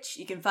on Twitch.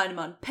 You can find him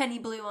on Penny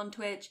Blue on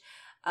Twitch.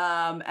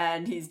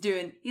 And he's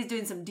doing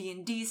some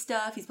D&D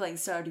stuff. He's playing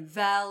Stardew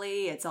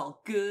Valley. It's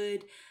all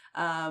good.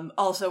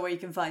 Also where you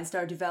can find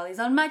Stardew Valley is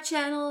on my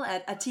channel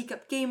at A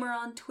Teacup Gamer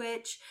on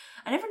Twitch.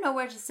 I never know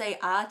where to say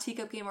A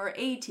Teacup Gamer or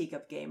A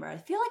Teacup Gamer. I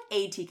feel like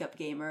A Teacup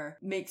Gamer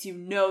makes you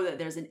know that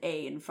there's an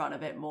A in front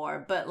of it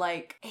more, but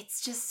like,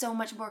 it's just so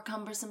much more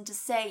cumbersome to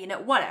say,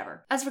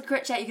 whatever. As for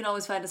Crit Chat, you can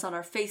always find us on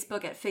our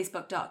Facebook at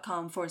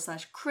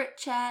facebook.com/Crit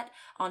Chat,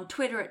 on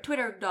Twitter at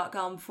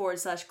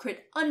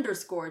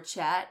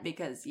twitter.com/Crit_chat,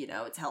 because,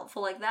 it's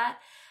helpful like that.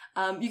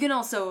 You can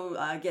also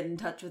get in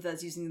touch with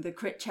us using the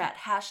Crit Chat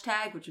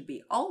hashtag, which would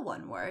be all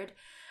one word.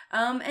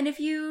 And if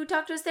you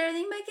talk to us there,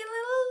 then you might get a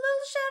little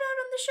shout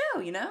out on the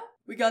show,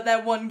 We got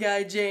that one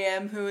guy,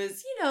 JM, who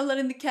is,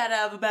 letting the cat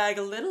out of the bag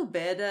a little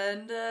bit,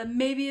 and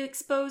maybe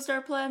exposed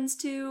our plans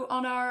to,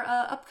 on our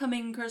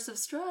upcoming Curse of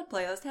Strahd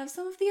playlist, have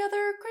some of the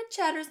other Crit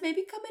Chatters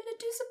maybe come in and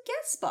do some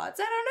guest spots.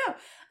 I don't know.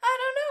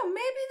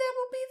 Maybe that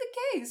will be the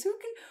case. Who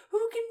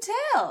can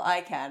tell?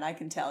 I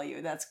can tell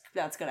you. That's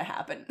gonna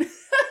happen.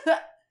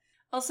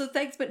 Also,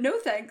 thanks but no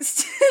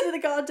thanks to the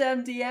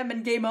goddamn DM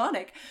and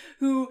Gameonic,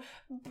 who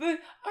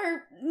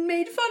are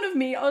made fun of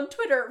me on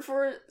Twitter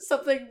for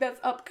something that's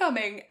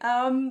upcoming.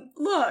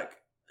 Look,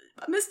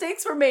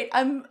 mistakes were made.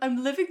 I'm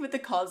living with the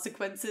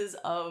consequences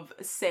of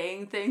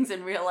saying things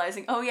and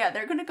realizing, oh yeah,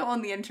 they're gonna go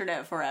on the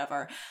internet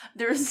forever.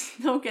 There's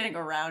no getting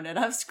around it.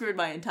 I've screwed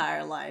my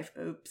entire life.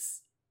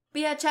 Oops.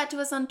 But yeah, chat to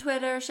us on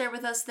Twitter, share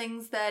with us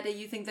things that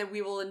you think that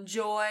we will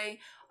enjoy,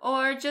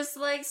 or just,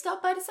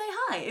 stop by to say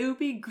hi. It would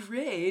be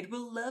great.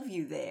 We'll love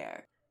you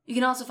there. You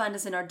can also find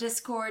us in our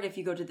Discord if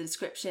you go to the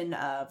description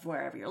of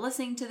wherever you're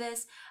listening to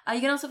this.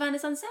 You can also find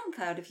us on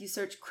SoundCloud if you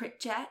search Crit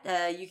Chat.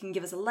 You can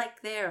give us a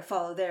like there, a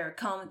follow there, a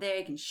comment there.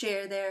 You can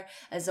share there.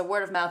 It's a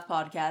word-of-mouth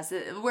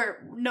podcast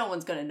where no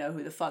one's going to know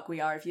who the fuck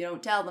we are if you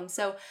don't tell them.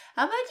 So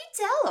how about you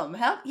tell them?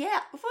 What do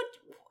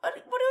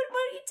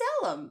you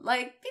tell them?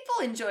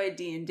 People enjoy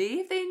D&D.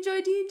 If they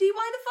enjoy D&D,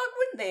 why the fuck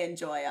wouldn't they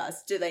enjoy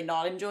us? Do they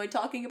not enjoy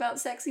talking about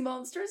sexy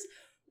monsters?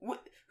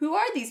 who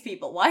are these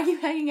people? Why are you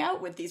hanging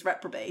out with these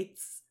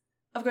reprobates?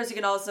 Of course, you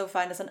can also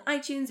find us on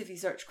iTunes if you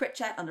search Crit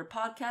Chat under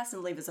podcast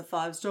and leave us a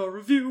 5-star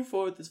review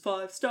for this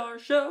 5-star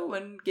show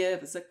and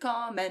give us a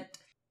comment.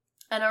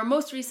 And our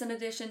most recent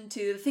addition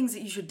to the things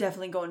that you should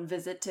definitely go and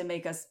visit to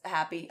make us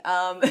happy,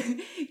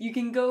 you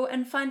can go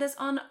and find us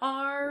on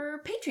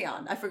our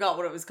Patreon. I forgot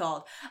what it was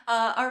called.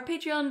 Our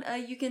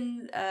Patreon, you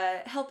can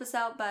help us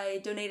out by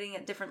donating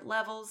at different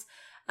levels.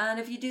 And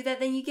if you do that,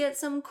 then you get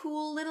some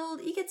cool little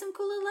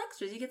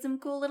extras. You get some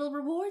cool little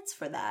rewards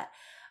for that.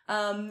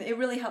 It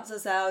really helps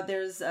us out.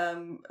 There's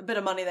a bit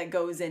of money that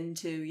goes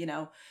into,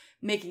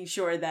 making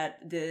sure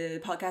that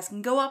the podcast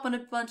can go up on a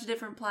bunch of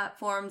different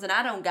platforms, and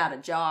I don't got a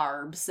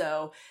job,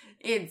 so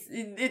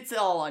it's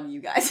all on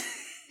you guys.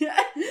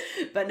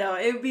 But no,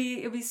 it'd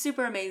be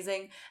super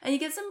amazing, and you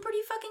get some pretty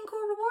fucking cool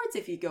rewards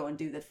if you go and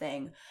do the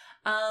thing.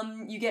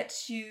 You get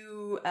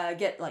to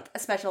get like a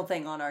special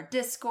thing on our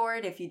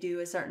Discord if you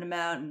do a certain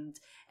amount, and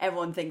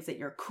everyone thinks that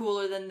you're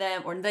cooler than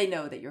them, or they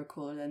know that you're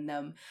cooler than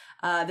them.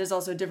 There's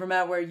also a different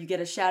amount where you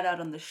get a shout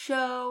out on the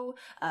show,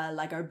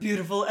 like our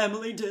beautiful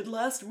Emily did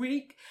last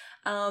week.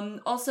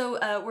 Also,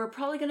 we're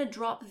probably going to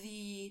drop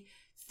the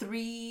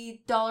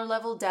 $3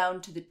 level down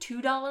to the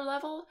 $2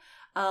 level,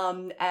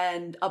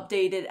 and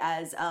update it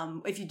as,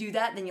 if you do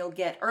that, then you'll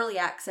get early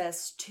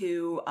access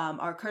to,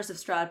 our Curse of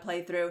Strahd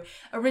playthrough.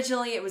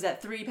 Originally, it was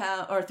at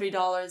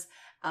 $3,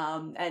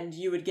 and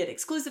you would get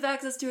exclusive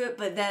access to it,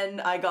 but then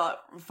I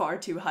got far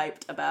too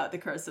hyped about the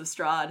Curse of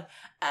Strahd,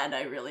 and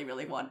I really,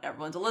 really want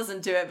everyone to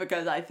listen to it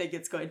because I think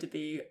it's going to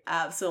be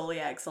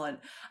absolutely excellent.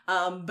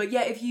 But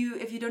yeah, if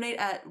you donate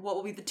at what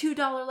will be the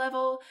 $2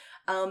 level,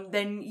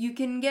 then you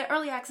can get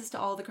early access to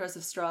all the Curse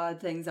of Strahd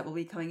things that will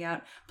be coming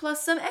out,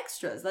 plus some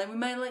extras. Like we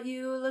might let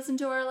you listen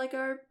to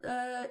our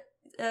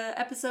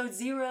episode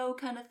 0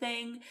 kind of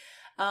thing,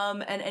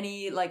 and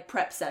any like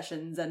prep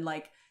sessions and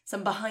like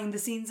some behind the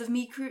scenes of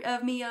me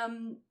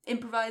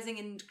improvising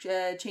and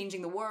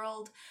changing the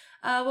world.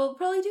 We'll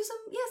probably do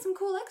some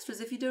cool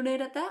extras if you donate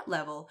at that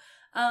level.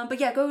 But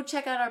yeah, go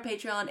check out our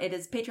Patreon. It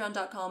is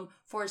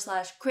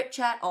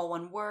patreon.com/critchat, all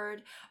one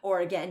word. Or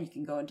again, you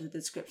can go into the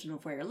description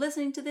of where you're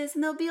listening to this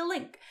and there'll be a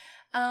link.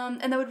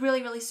 And that would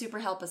really, really super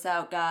help us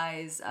out,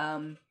 guys.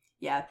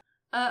 Yeah.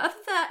 Other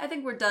than that, I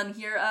think we're done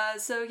here.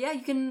 So yeah,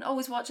 you can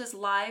always watch us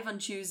live on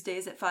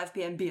Tuesdays at 5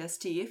 p.m.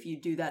 BST if you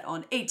do that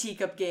on A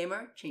Teacup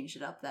Gamer. Changed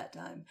it up that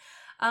time.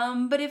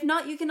 But if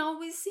not, you can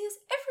always see us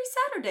every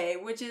Saturday,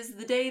 which is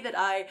the day that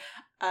I,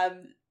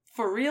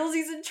 for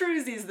realsies and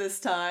truesies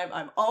this time,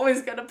 I'm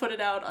always gonna put it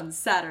out on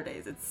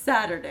Saturdays. It's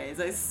Saturdays,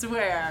 I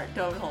swear.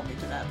 Don't hold me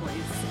to that,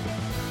 please.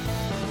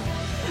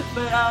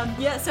 But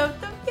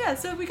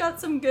so we got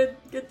some good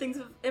things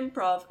of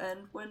improv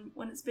and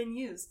when it's been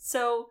used.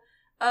 So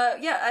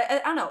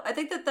I don't know. I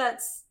think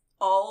that's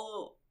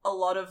all a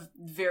lot of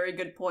very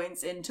good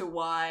points into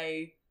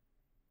why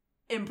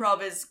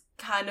improv is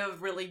kind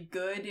of really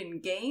good in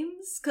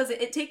games, because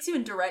it takes you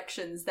in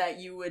directions that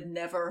you would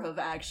never have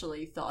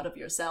actually thought of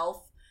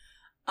yourself.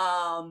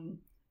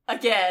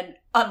 Again,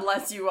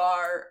 unless you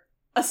are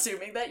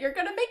assuming that you're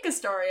gonna make a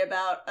story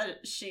about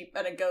a sheep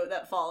and a goat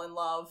that fall in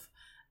love,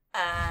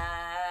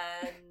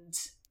 and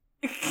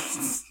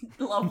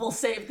love will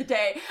save the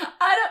day.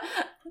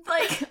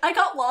 I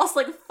got lost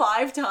like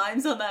 5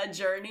 times on that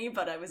journey,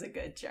 but it was a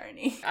good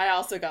journey. I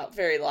also got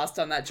very lost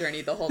on that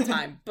journey the whole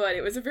time, but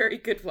it was a very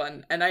good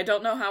one. And I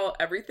don't know how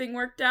everything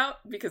worked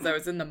out because I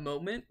was in the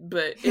moment,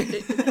 but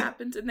it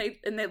happened and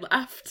they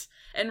left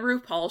and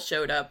RuPaul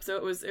showed up, so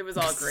it was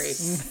all great.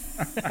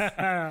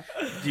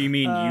 Do you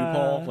mean you,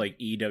 Paul? Like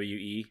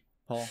EWE,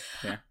 Paul?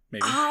 Yeah.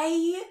 Maybe.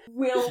 I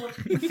will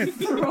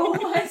throw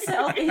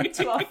myself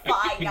into a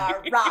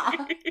fire.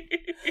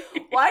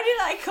 Why did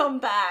I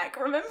come back?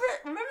 Remember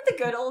the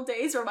good old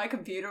days where my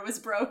computer was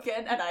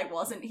broken and I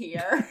wasn't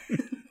here?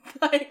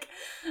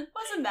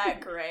 Wasn't that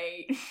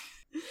great?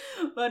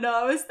 But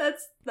no,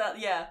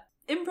 yeah.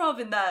 Improv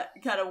in that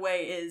kind of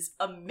way is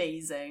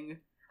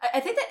amazing.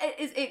 I think that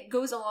it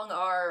goes along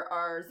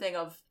our thing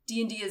of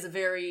D&D is a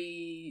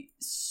very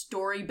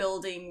story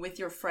building with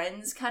your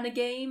friends kind of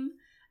game.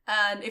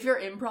 And if you're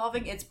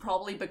improving, it's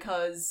probably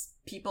because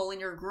people in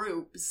your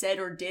group said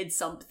or did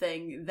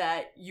something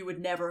that you would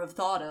never have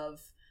thought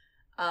of.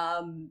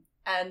 And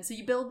so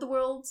you build the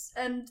worlds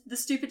and the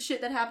stupid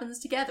shit that happens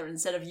together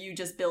instead of you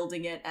just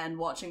building it and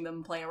watching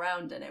them play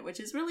around in it, which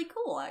is really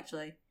cool,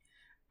 actually.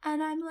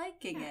 And I'm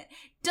liking it.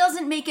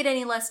 Doesn't make it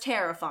any less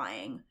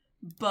terrifying,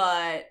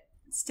 but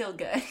still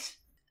good.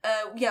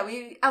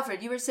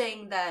 Alfred, you were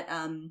saying that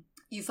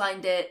you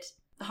find it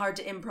hard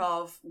to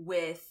improv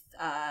with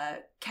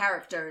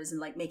characters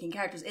and like making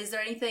characters. Is there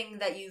anything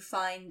that you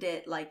find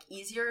it like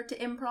easier to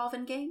improv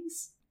in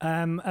games?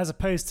 As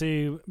opposed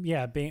to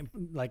being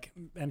like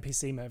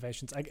NPC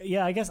motivations.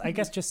 I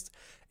guess just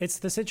it's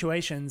the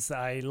situations that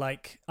I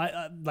like.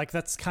 I like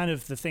that's kind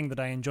of the thing that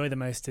I enjoy the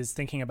most is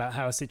thinking about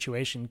how a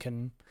situation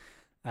can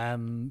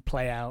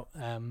play out.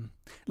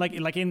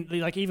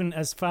 Even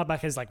as far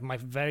back as like my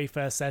very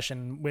first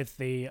session with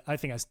I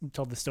think I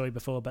told the story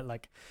before, but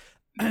like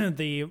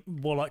the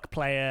warlock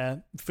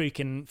player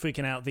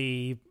freaking out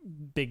the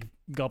big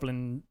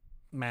goblin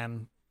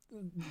man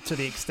to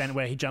the extent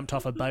where he jumped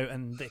off a boat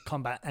and the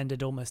combat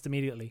ended almost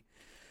immediately.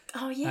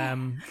 Oh yeah.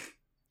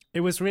 It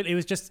was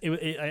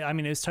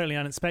totally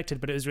unexpected,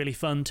 but it was really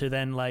fun to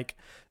then like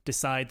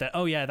decide that,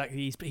 oh yeah, that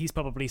he's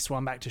probably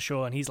swum back to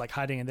shore and he's like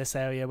hiding in this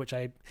area, which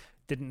I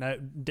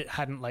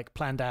hadn't like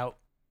planned out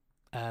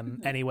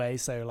anyway.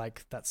 So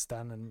like that's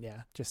done, and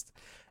yeah, just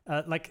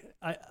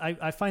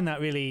I find that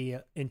really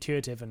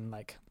intuitive and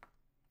like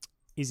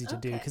easy to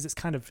do, because it's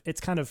kind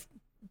of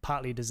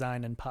partly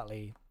design and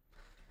partly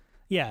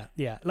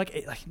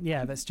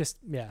that's just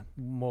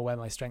more where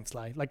my strengths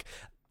lie. Like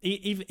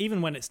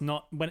even when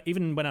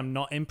I'm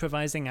not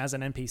improvising as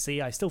an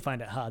NPC, I still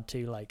find it hard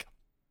to like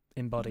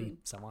embody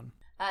someone.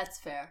 That's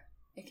fair.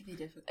 It can be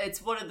difficult.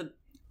 It's one of the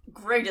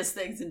greatest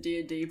things in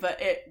D&D, but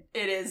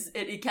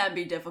it can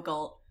be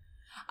difficult.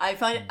 I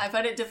find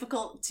it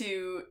difficult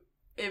to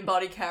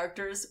embody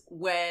characters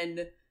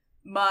when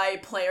my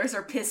players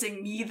are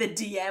pissing me, the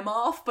DM,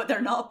 off, but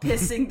they're not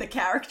pissing the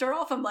character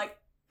off. I'm like,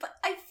 but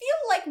I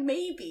feel like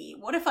maybe,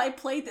 what if I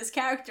played this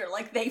character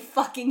like they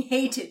fucking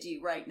hated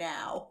you right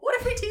now? What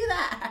if we do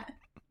that?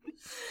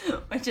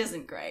 Which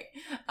isn't great.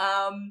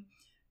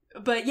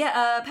 But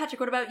yeah, Patrick,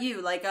 what about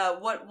you? Like,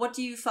 what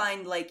do you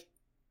find like,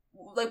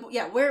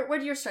 yeah, where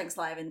do your strengths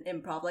lie in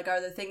improv? Like,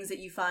 are there things that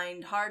you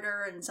find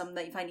harder and some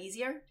that you find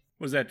easier?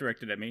 Was that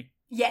directed at me?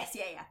 Yes,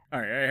 yeah. All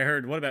right, I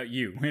heard, what about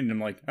you? And I'm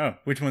like, oh,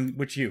 which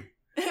you?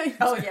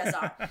 Oh, yes,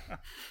 sorry.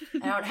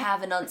 I don't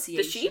have enunciation.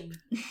 The sheep?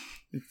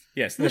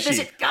 Yes, the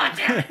sheep. God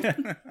damn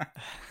it.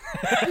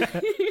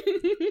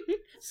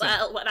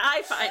 Well, what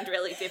I find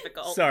really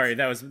difficult. Sorry,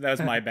 that was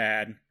my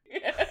bad.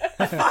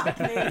 Fuck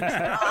me,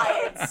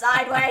 trying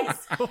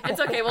sideways.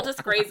 It's okay, we'll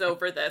just graze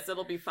over this.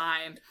 It'll be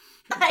fine.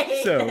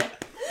 So,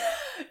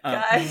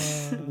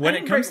 guys, when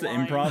it comes to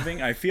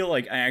improv-ing, I feel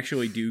like I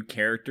actually do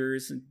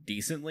characters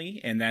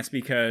decently, and that's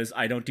because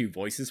I don't do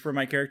voices for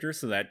my characters,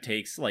 so that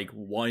takes like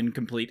one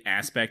complete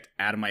aspect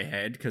out of my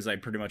head, because I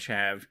pretty much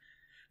have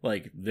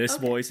like this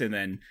voice and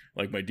then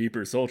like my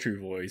deeper sultry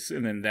voice,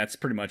 and then that's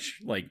pretty much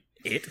like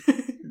it.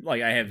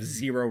 Like, I have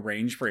zero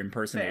range for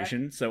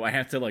impersonation, so I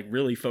have to like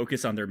really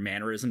focus on their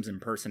mannerisms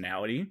and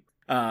personality.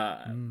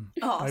 Awesome.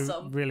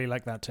 I really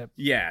like that tip.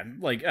 Yeah,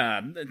 like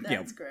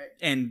that's great.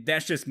 And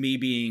that's just me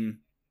being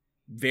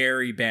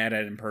very bad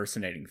at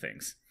impersonating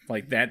things.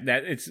 Like that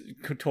it's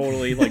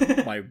totally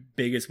like my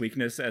biggest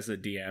weakness as a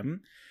DM.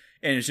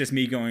 And it's just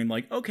me going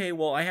like, okay,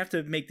 well, I have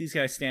to make these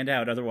guys stand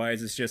out,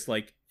 otherwise it's just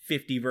like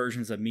 50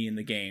 versions of me in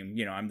the game.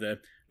 You know, I'm the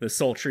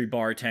sultry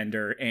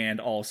bartender and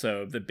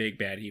also the big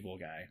bad evil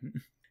guy.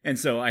 And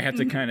so I have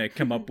to kind of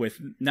come up with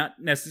not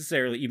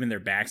necessarily even their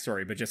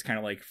backstory, but just kind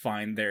of like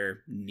find their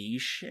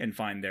niche and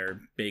find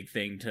their big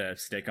thing to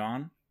stick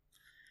on.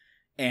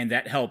 And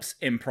that helps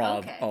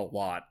improv a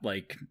lot.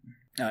 Like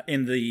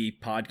in the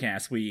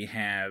podcast, we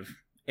have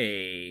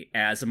a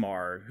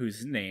Azamar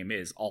whose name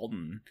is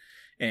Alton.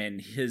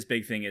 And his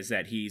big thing is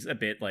that he's a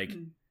bit like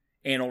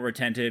anal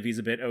retentive. He's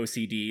a bit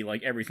OCD.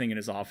 Like everything in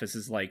his office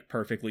is like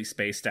perfectly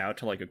spaced out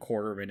to like a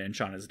quarter of an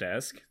inch on his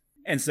desk.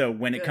 And so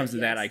when it comes to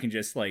that, I can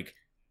just like,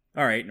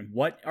 all right,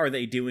 what are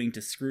they doing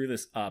to screw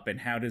this up,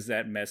 and how does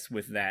that mess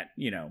with that,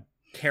 you know,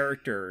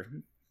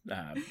 character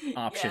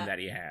option that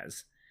he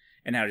has,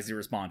 and how does he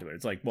respond to it?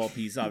 It's like, well,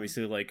 he's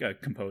obviously like a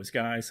composed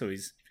guy, so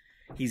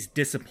he's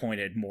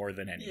disappointed more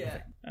than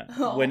anything.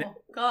 Yeah.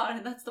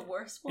 God, that's the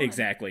worst one.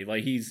 Exactly,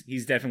 like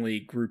he's definitely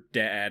group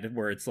dad,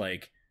 where it's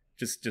like,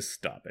 just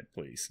stop it,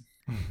 please.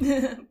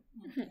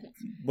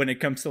 When it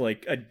comes to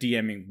like a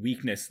DMing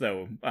weakness,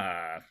 though,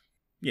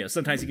 you know,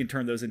 sometimes you can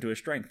turn those into a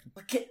strength.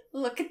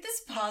 Look at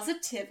this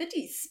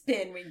positivity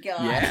spin we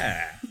got.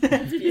 Yeah.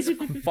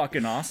 It's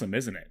fucking awesome,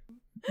 isn't it?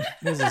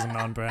 This isn't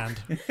on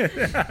brand.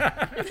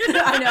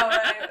 I know,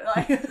 right?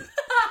 Like,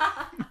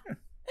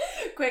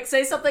 quick,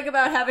 say something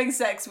about having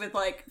sex with,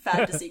 like,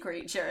 fantasy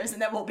creatures,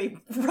 and then we'll be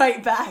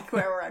right back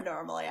where we're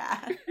normally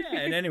at. Yeah,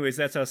 and anyways,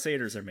 that's how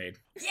satyrs are made.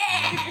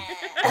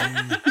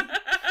 Yeah!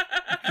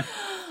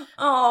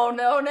 Oh,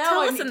 no, now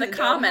Tell I us need in the to know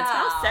comments,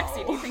 how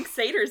sexy do you think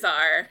satyrs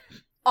are?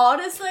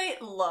 Honestly,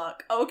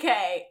 look,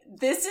 okay,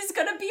 this is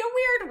gonna be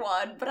a weird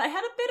one, but I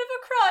had a bit of a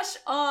crush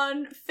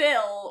on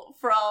Phil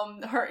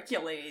from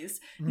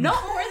Hercules.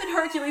 Not more than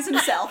Hercules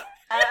himself.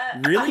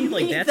 Really?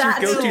 Like,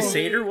 that's your go-to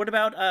satyr? What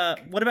about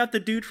the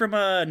dude from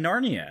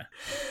Narnia?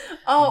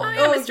 Oh,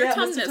 yeah, Mr.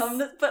 Tumnus. Mr.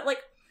 Tumnus. But, like,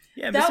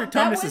 yeah, Mr.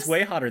 Tumnus is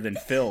way hotter than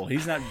Phil.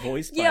 He's not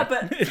voiced by... Yeah,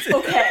 but,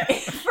 okay,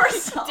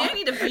 first off...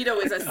 Danny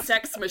DeVito is a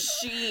sex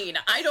machine.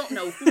 I don't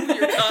know who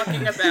you're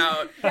talking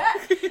about.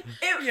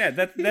 Yeah,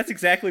 that's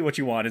exactly what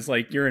you want. It's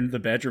like, you're in the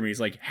bedroom,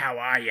 he's like, how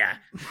are ya?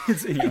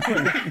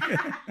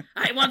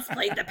 I once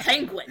played the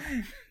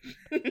penguin.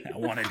 I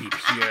want to be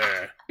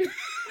pure.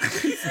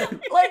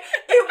 Like,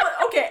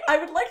 okay, I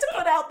would like to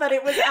put out that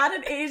it was at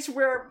an age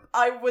where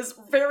I was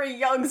very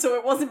young, so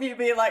it wasn't me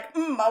being like,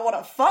 I want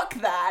to fuck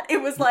that.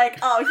 It was like,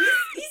 oh,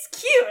 he's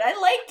cute. I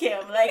like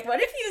him. Like,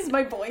 what if he was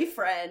my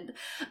boyfriend?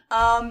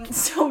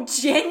 So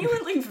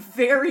genuinely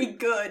very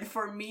good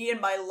for me in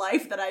my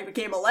life that I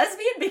became a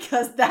lesbian,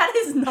 because that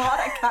is not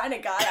a kind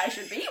of guy I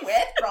should be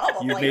with,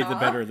 probably. You made the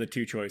better of the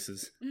two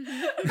choices.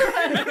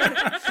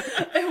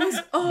 It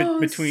was,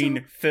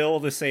 between Phil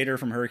the satyr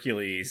from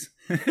Hercules.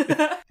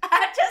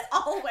 Just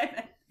all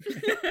women.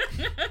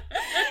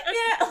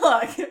 Yeah,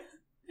 look.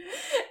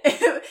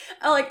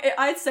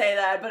 I'd say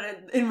that,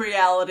 but in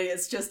reality,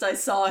 it's just I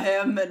saw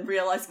him and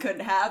realized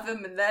couldn't have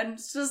him, and then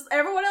it's just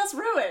everyone else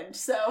ruined.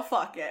 So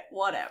fuck it,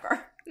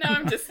 whatever. Now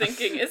I'm just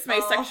thinking,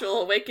 Ismay's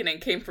sexual awakening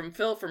came from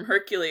Phil from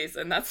Hercules,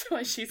 and that's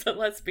why she's a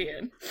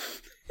lesbian.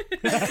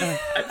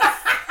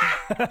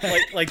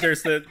 like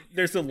there's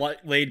the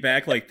laid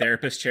back like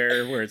therapist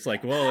chair where it's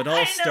like, well, it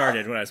all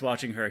started when I was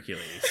watching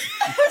Hercules.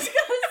 I was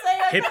gonna say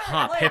hip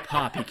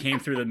hop. He came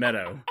through the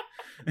meadow.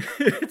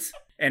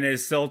 And in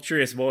his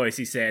sultriest voice,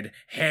 he said,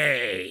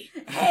 "Hey,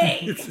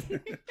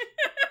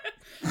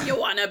 you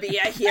wanna be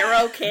a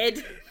hero,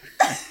 kid?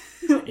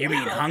 You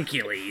mean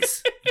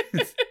Huncules?"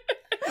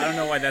 I don't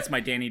know why that's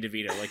my Danny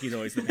DeVito. Like, he's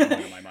always the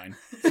penguin in my mind.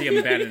 See,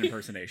 I'm bad at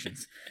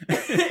impersonations.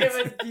 It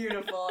was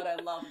beautiful, and I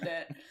loved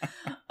it.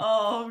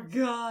 Oh,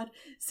 God.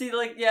 See,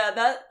 like, yeah,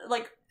 that,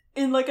 like,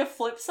 in, like, a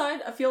flip side,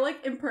 I feel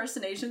like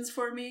impersonations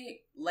for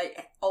me,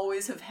 like,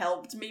 always have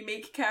helped me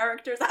make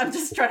characters. I'm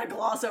just trying to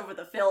gloss over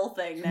the Phil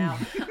thing now.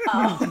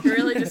 You're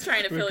really just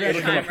trying to fill your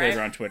It'll come time, up later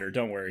right? on Twitter,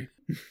 don't worry.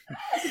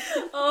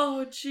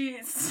 Oh,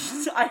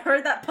 jeez. I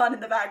heard that pun in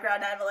the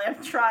background, Emily.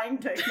 I'm trying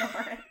to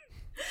ignore it.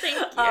 Thank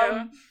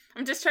you.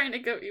 I'm just trying to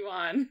goat you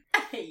on. I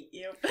hate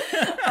you.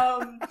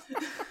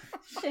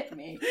 Shit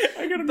me.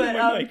 I gotta mute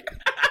my mic.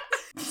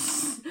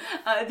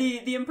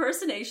 The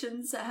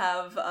impersonations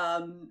have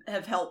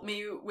helped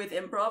me with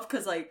improv,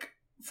 because like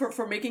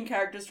for making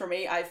characters for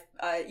me,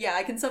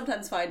 I can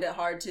sometimes find it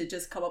hard to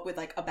just come up with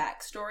like a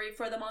backstory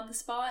for them on the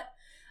spot.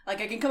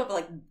 Like I can come up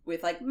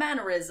with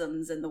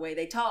mannerisms and the way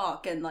they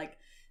talk and like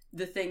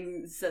the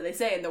things that they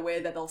say and the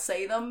way that they'll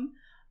say them.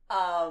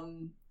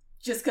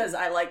 Just because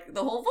I like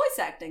the whole voice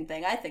acting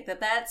thing. I think that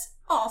that's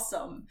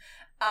awesome.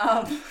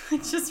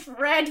 Just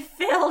red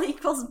Phil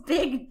equals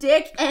big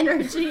dick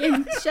energy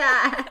in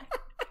chat.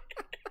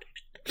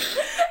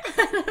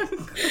 And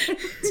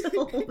I'm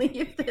going to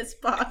leave this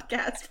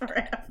podcast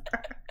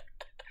forever.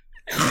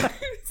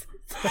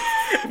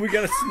 We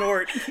gotta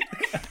snort. I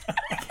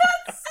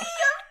can't see,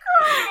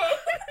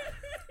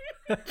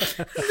 I'm crying.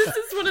 This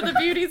is one of the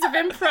beauties of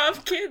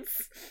improv,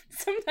 kids.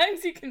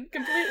 Sometimes you can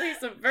completely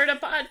subvert a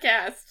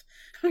podcast.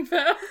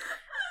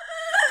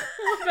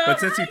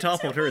 But since you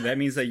toppled her, that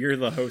means that you're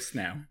the host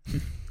now.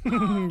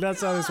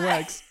 That's how this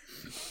works.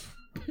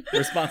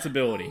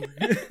 Responsibility.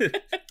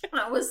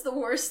 That was the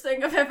worst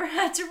thing I've ever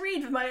had to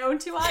read with my own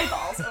two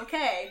eyeballs.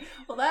 Okay,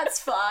 well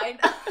that's fine.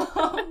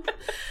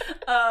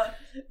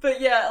 But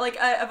yeah, like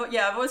I've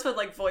always felt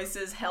like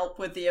voices help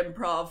with the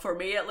improv for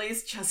me, at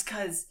least, just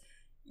because.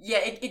 Yeah,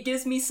 it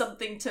gives me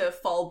something to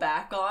fall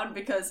back on,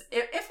 because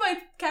if my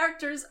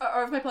characters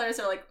or if my players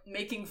are like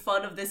making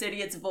fun of this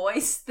idiot's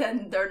voice,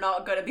 then they're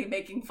not going to be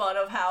making fun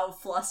of how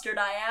flustered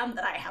I am,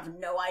 that I have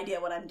no idea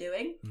what I'm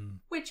doing,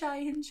 which I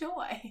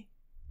enjoy.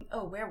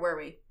 Oh, where were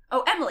we?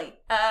 Oh, Emily.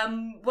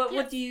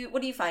 What do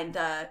you find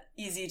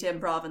easy to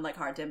improv and like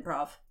hard to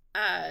improv?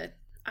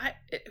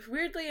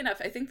 Weirdly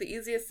enough, I think the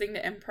easiest thing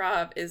to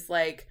improv is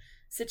like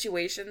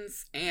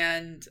situations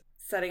and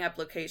setting up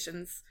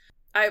locations.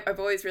 I've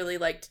always really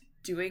liked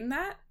doing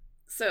that,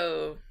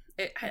 so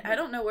I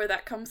don't know where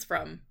that comes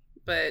from,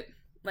 but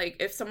like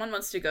if someone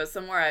wants to go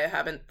somewhere I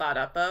haven't thought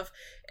up of,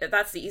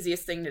 that's the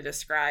easiest thing to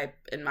describe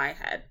in my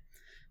head.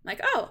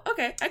 Like, oh,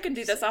 okay, I can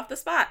do this off the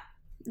spot.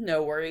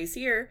 No worries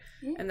here.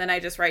 And then I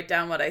just write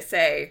down what I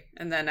say,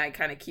 and then I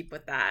kind of keep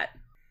with that.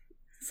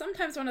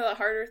 Sometimes one of the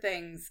harder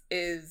things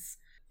is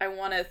I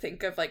want to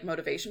think of like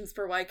motivations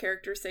for why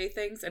characters say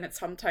things, and it's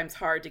sometimes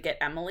hard to get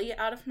Emily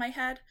out of my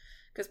head.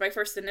 Because my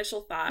first initial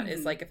thought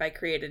is, like, if I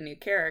create a new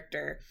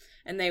character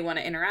and they want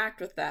to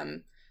interact with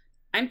them,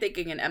 I'm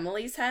thinking in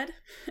Emily's head,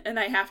 and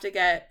I have to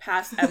get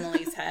past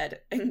Emily's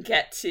head and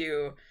get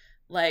to,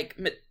 like,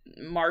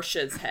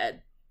 Marsha's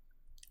head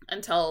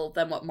and tell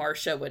them what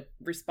Marsha would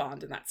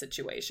respond in that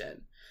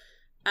situation.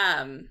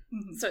 So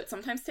it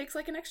sometimes takes,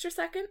 like, an extra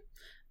second.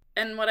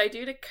 And what I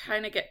do to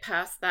kind of get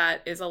past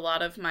that is a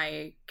lot of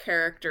my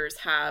characters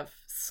have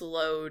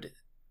slowed,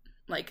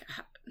 like...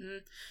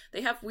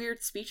 they have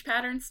weird speech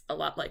patterns, a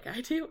lot like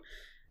I do.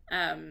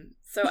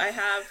 So I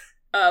have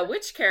a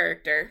witch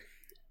character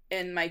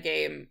in my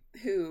game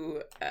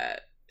who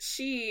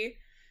she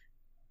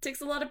takes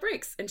a lot of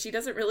breaks and she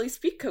doesn't really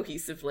speak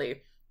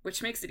cohesively,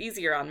 which makes it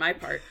easier on my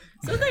part.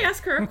 So they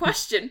ask her a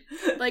question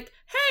like,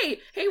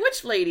 hey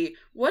witch lady,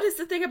 what is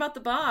the thing about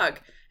the bog?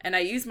 And I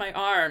use my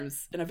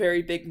arms in a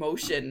very big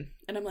motion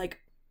and I'm like,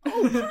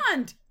 oh,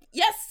 pond.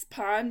 Yes,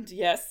 pond.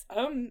 Yes.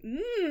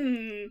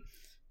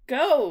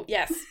 Go.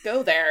 Yes,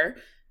 go there.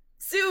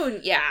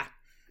 Soon. Yeah.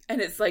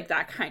 And it's like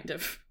that kind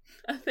of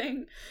a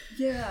thing.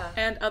 Yeah.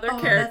 And other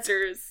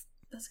characters...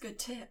 That's a good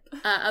tip.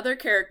 Other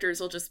characters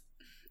will just...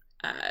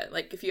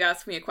 like, if you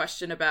ask me a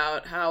question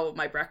about how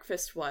my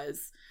breakfast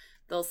was,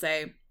 they'll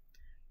say,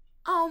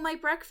 "Oh, my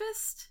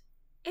breakfast?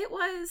 It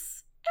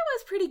was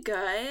pretty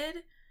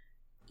good.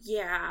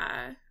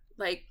 Yeah."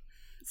 Like,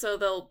 so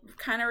they'll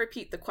kind of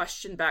repeat the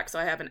question back so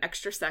I have an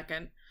extra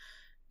second.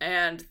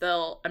 And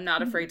I'm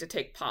not afraid to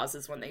take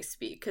pauses when they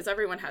speak, because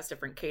everyone has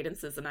different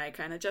cadences, and I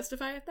kind of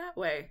justify it that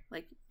way.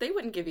 Like, they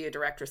wouldn't give you a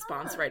direct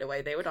response right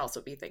away. They would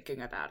also be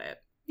thinking about it.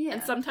 Yeah.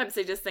 And sometimes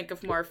they just think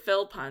of more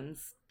Phil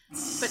puns,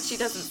 but she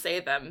doesn't say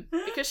them,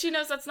 because she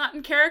knows that's not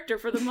in character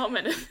for the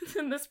moment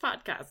in this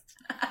podcast.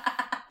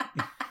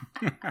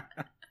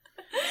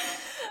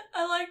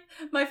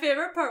 My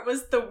favorite part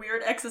was the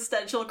weird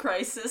existential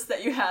crisis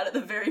that you had at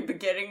the very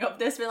beginning of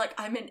this. We're like,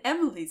 I'm in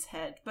Emily's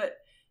head, but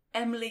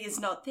Emily is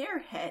not their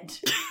head,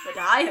 but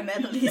I am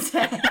Emily's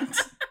head.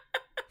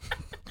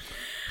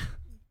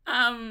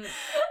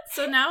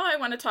 So now I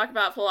want to talk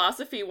about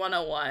Philosophy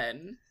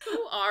 101.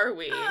 Who are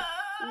we?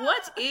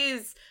 What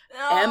is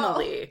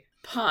Emily?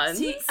 Puns?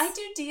 See, I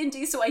do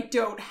D&D so I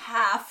don't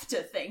have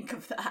to think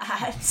of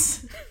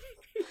that.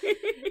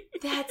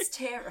 That's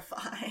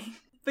terrifying.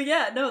 But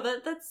yeah, no,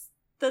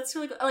 that's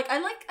really good. Like, I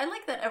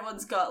like that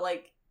everyone's got,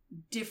 like,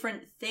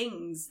 different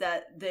things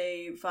that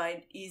they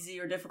find easy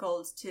or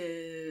difficult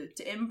to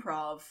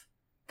improv.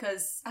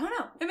 Because, I don't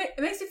know, it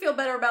makes me feel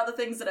better about the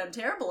things that I'm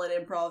terrible at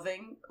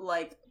improving,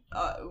 like,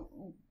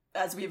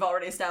 as we've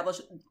already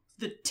established,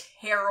 the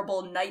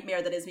terrible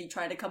nightmare that is me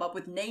trying to come up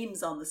with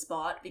names on the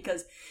spot,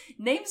 because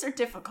names are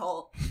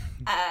difficult,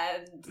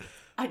 and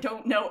I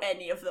don't know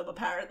any of them,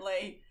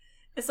 apparently.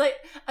 It's like,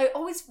 I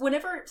always,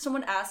 whenever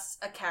someone asks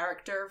a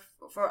character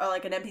for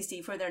like an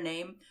NPC for their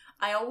name,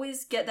 I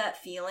always get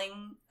that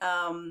feeling,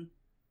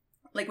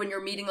 like when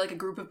you're meeting like a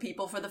group of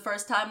people for the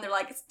first time, they're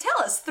like, tell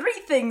us 3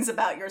 things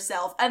about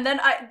yourself. And then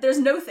there's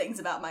no things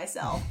about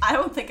myself. I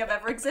don't think I've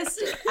ever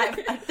existed.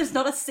 There's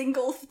not a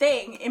single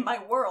thing in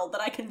my world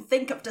that I can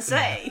think of to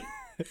say.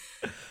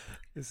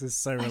 This is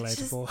so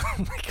relatable. Oh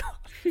my god.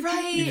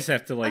 Right. You just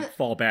have to like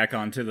fall back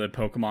onto the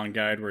Pokemon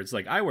guide where it's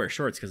like, I wear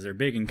shorts because they're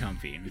big and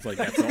comfy. And it's like,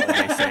 that's all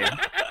they say.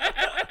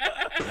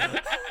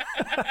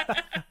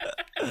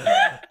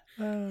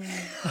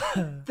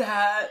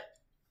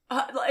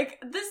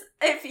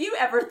 If you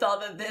ever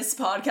thought that this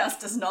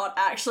podcast does not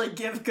actually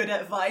give good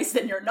advice,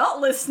 then you're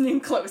not listening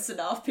close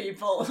enough,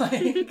 people.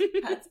 Like,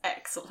 that's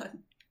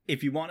excellent.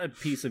 If you want a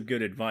piece of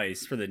good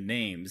advice for the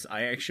names,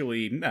 I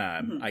actually,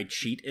 I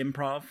cheat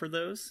improv for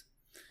those.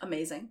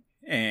 Amazing.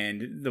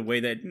 And the way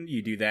that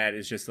you do that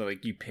is just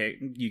like you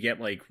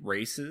get like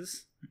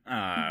races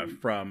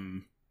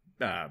from,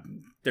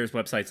 there's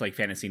websites like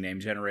Fantasy Name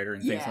Generator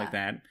and things like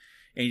that.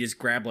 And you just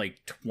grab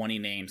like 20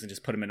 names and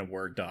just put them in a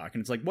Word doc.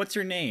 And it's like, what's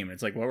your name? And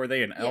it's like, what were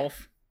they, an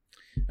elf?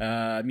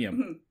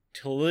 Tilindrin.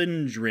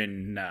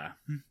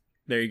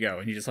 There you go.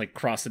 And you just like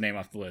cross the name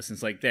off the list. And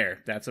it's like,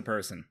 there, that's a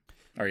person.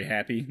 Are you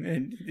happy?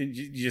 And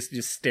you just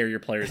stare your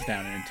players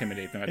down and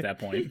intimidate them at that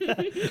point.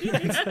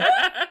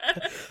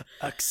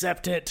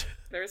 Accept it.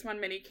 There was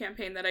one mini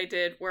campaign that I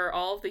did where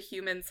all of the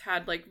humans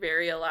had like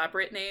very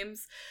elaborate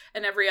names,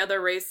 and every other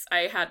race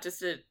I had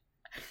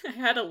I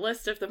had a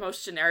list of the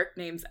most generic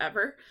names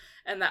ever,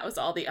 and that was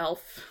all the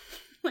elf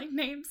like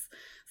names.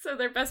 So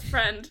their best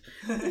friend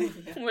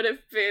would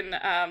have been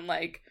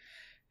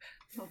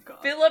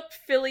Philip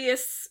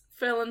Phileas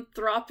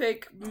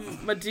Philanthropic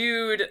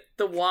Madude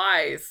the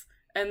Wise.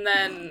 And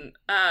then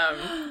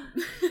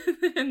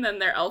and then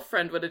their elf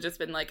friend would have just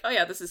been like, oh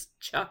yeah, this is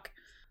Chuck.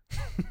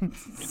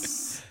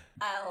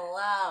 I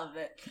love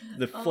it.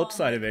 The flip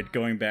side of it,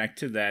 going back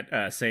to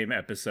that same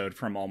episode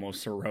from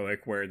Almost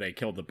Heroic where they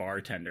killed the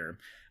bartender,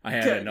 I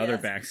had another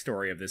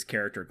backstory of this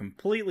character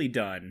completely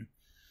done.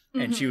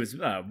 And she was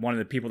one of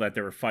the people that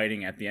they were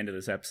fighting at the end of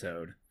this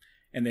episode.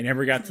 And they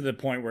never got to the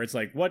point where it's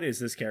like, what is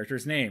this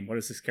character's name? What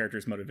is this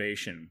character's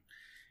motivation?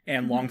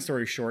 And long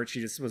story short,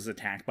 she just was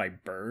attacked by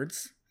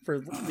birds for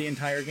the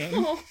entire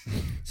game.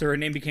 So her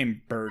name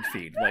became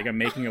Birdfeed. Like, I'm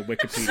making a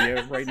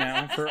Wikipedia right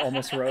now for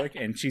Almost Heroic,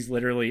 and she's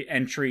literally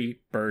entry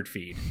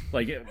Birdfeed.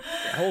 Like,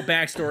 whole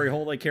backstory,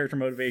 whole like character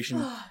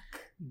motivation,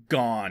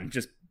 gone.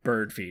 Just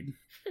Birdfeed.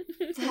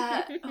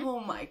 That, oh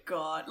my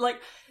god. Like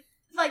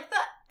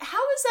that, how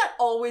is that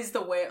always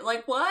the way?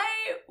 Like, why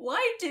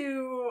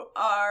do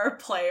our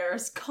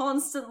players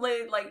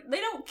constantly, like, they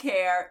do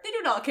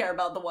not care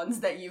about the ones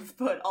that you've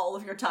put all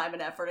of your time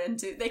and effort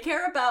into. They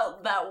care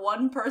about that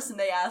one person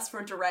they asked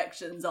for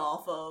directions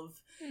off of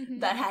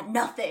that had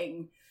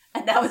nothing,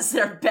 and that was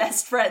their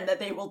best friend that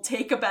they will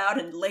take about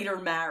and later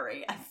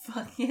marry. I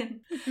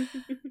fucking...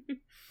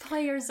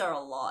 Players are a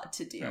lot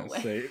to deal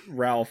with. Say,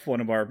 Ralph,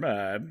 one of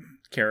our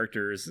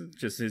characters,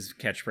 just his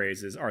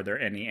catchphrase is, are there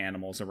any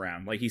animals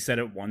around? Like, he said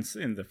it once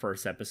in the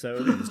first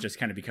episode, and it's just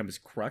kind of become his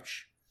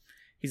crutch.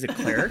 He's a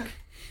cleric.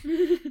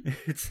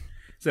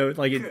 So,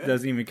 like, it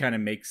doesn't even kind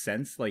of make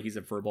sense. Like, he's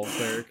a verbal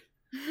cleric.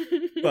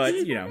 But,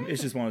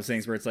 it's just one of those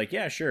things where it's like,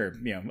 yeah, sure.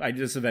 I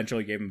just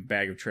eventually gave him a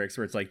bag of tricks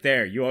where it's like,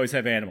 there, you always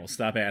have animals.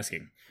 Stop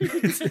asking.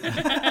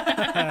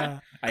 I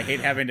hate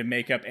having to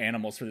make up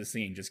animals for the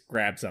scene. Just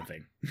grab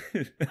something.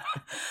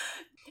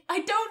 I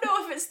don't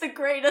know if it's the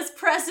greatest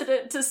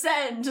precedent to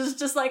send.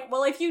 Just like,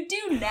 well, if you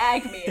do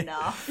nag me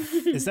enough,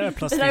 is there a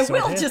plus then I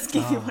will just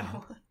give you what I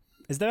want.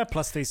 Is there a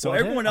 +3 sword?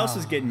 Well, everyone else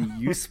is getting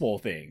useful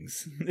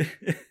things.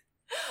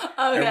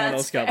 Everyone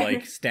else got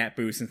like stat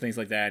boosts and things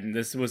like that, and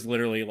this was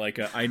literally like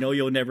I know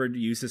you'll never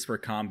use this for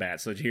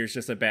combat, so here's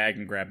just a bag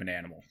and grab an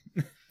animal.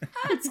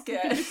 That's good.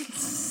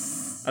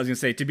 I was gonna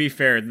say, to be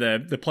fair,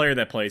 the player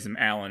that plays him,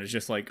 Alan, is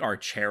just like our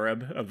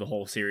cherub of the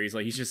whole series.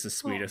 Like, he's just the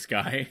sweetest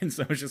guy, and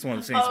so it's just one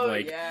of those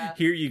things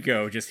here you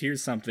go, just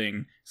here's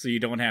something, so you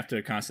don't have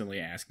to constantly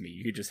ask me.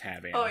 You could just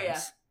have animals. Oh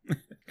yeah.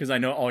 Because I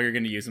know all you're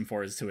gonna use them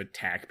for is to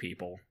attack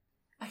people.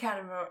 I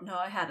can't remember. No,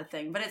 I had a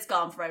thing, but it's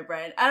gone from my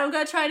brain. I don't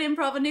gotta try to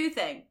improv a new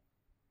thing.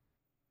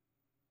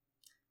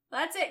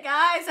 That's it,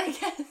 guys, I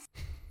guess.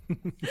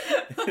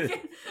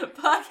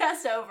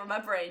 Podcast over. My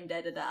brain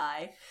dead to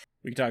die.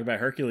 We can talk about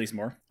Hercules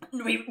more.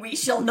 We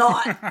shall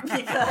not,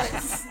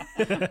 because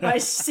my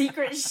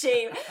secret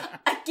shame.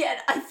 Again,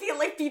 I feel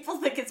like people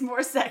think it's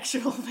more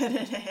sexual than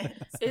it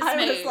is. I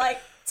was like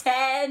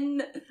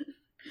 10.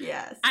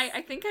 Yes.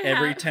 I think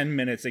every 10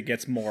 minutes it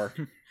gets more.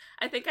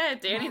 I think I had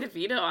Danny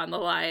DeVito on the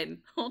line.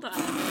 Hold on.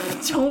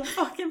 Don't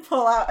fucking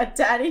pull out a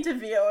Danny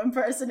DeVito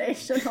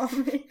impersonation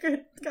on me.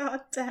 Good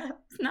goddamn.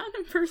 It's not an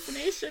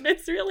impersonation.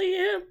 It's really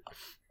him.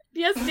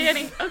 Yes,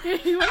 Danny. Okay,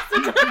 he wants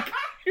to talk.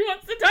 He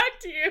wants to talk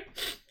to you.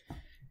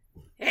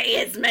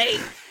 Hey, it's me.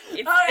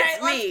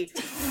 It's me.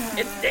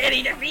 It's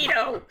Danny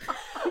DeVito.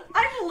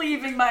 I'm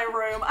leaving my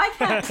room. I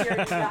can't hear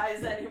you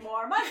guys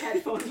anymore. My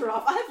headphones are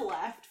off. I've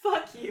left.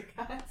 Fuck you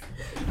guys.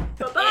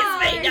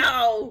 Bye-bye. It's me.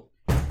 No.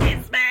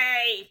 It's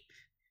me.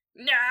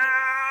 No!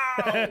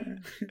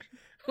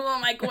 Who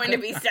am I going to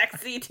be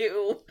sexy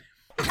to?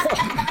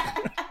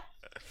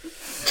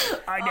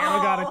 I never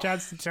got a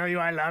chance to tell you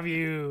I love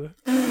you.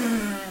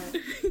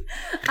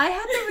 I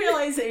had the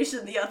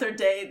realization the other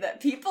day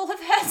that people have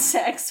had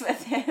sex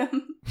with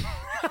him.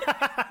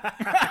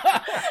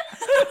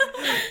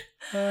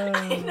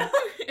 I know.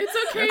 It's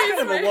okay. That's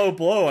kind of a low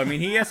blow. I mean,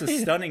 he has a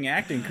stunning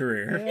acting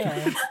career. Yeah.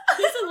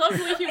 He's a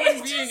lovely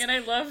human being, and I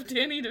love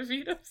Danny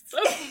DeVito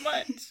so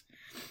much.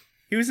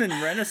 He was in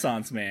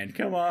Renaissance Man.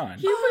 Come on.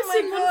 He was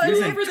in one He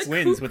was over in the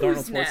Twins with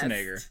Arnold Cuckoo's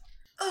Schwarzenegger. Nest.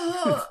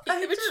 Oh,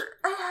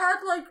 I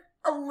had like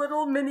a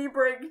little mini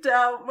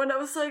breakdown when I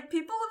was like,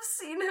 people have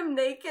seen him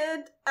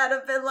naked and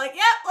have been like,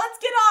 yeah, let's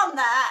get on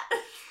that.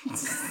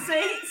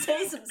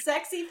 say some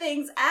sexy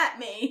things at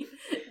me,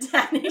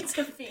 Danny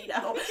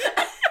DeVito.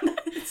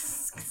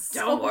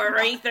 Don't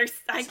worry,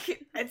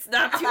 it's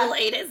not too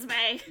late, Esme.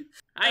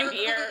 I'm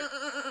here.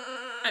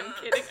 I'm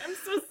kidding. I'm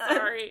so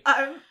sorry.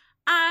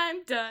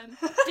 I'm done.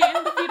 Danny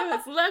DeVito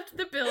has left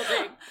the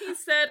building. He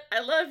said, I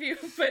love you,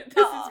 but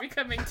this is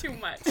becoming too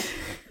much.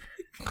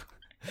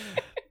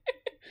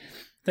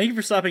 Thank you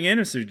for stopping in,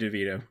 Mr.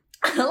 DeVito.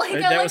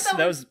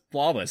 That was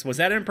flawless. Was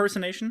that an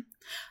impersonation?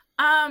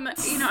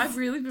 I've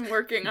really been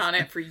working on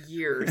it for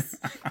years.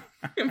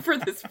 And for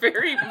this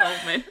very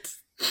moment.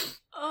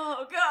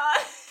 Oh,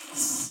 God.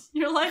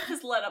 Your life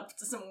has led up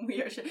to some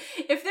weird shit.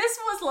 If this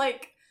was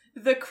like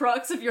the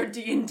crux of your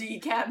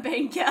D&D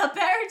campaign, get a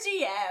better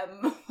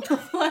DM.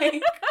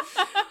 Like,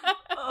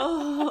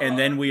 oh. And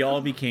then we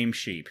all became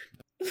sheep.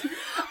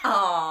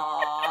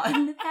 Aww,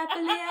 and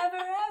happily ever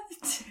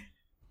after.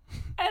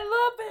 I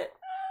love it.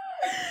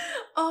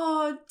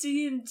 Oh,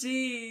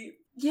 D&D.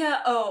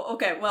 Yeah. Oh,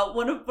 okay. Well,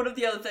 one of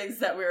the other things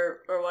that we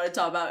want to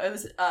talk about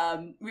is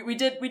we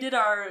did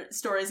our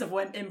stories of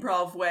when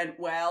improv went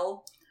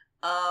well.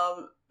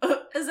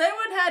 Has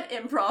anyone had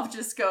improv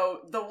just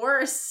go the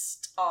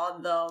worst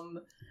on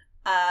them?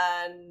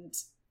 And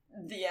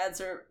the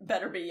answer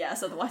better be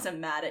yes, otherwise I'm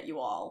mad at you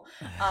all.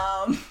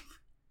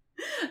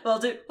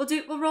 We'll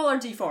roll our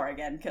D4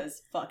 again,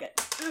 because fuck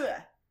it.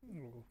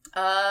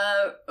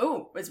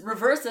 It's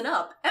reversing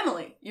up.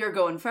 Emily, you're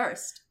going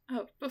first.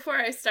 Oh, before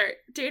I start,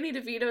 Danny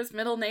DeVito's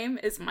middle name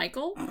is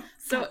Michael,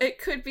 so it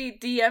could be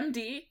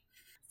DMD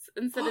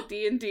instead of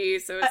D&D,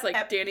 so it's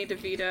like Danny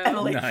DeVito.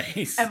 Emily,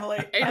 nice. Emily,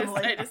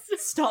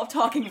 stop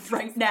talking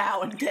right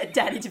now and get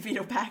Danny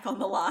DeVito back on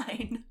the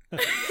line.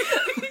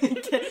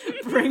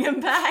 Bring him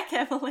back,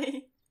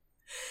 Emily.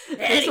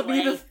 Anyway. This will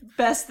be the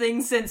best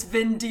thing since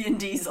Vin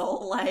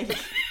Diesel, like.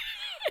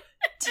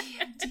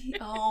 D&D,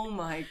 oh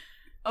my.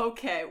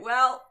 Okay,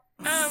 well,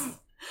 I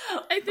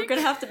think we're gonna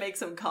have to make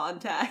some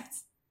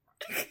contacts.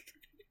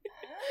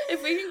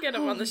 If we can get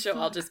him on the show,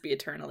 I'll just be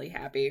eternally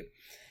happy.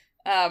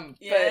 Yeah.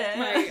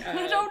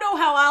 But I don't know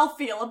how I'll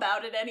feel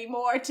about it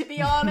anymore, to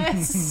be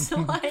honest.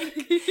 Like,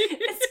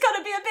 it's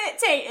gonna be a bit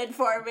tainted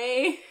for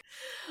me.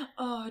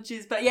 Oh,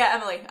 jeez. But yeah,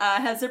 Emily,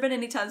 has there been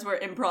any times where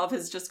improv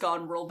has just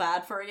gone real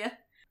bad for you?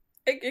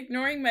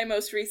 Ignoring my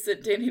most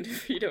recent Danny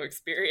DeVito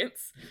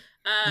experience,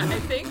 I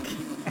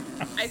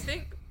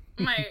think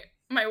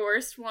my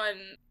worst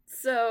one.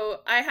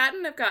 So I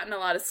hadn't have gotten a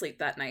lot of sleep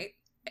that night,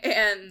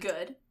 And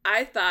Good.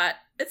 I thought,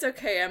 it's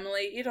okay,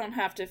 Emily, you don't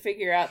have to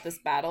figure out this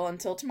battle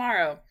until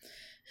tomorrow.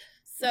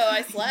 So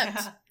I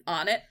slept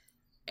on it,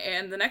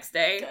 and the next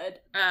day, Good.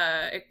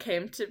 it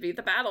came to be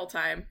the battle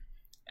time.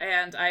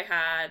 And I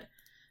had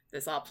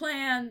this all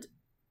planned,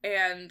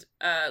 and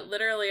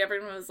literally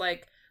everyone was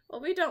like,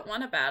 well, we don't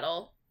want to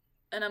battle.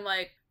 And I'm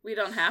like, we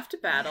don't have to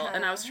battle.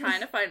 And I was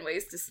trying to find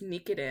ways to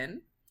sneak it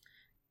in.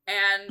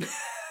 And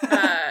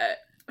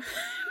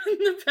when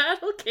the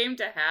battle came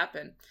to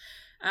happen,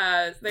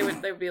 they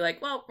would be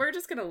like, well, we're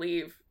just gonna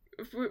leave.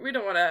 We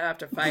don't want to have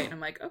to fight. And I'm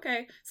like,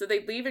 okay. So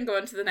they'd leave and go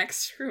into the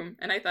next room.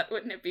 And I thought,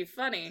 wouldn't it be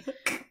funny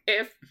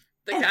if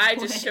the guy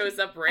just shows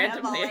up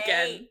randomly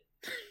again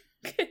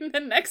in the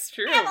next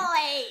room?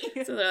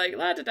 Emily! So they're like,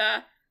 la da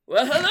da.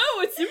 Well,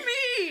 hello, it's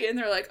me. And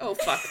they're like, oh,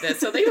 fuck this.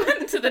 So they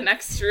went into the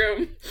next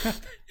room.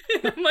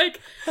 I'm like,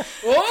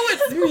 oh,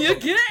 it's me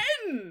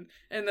again.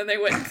 And then they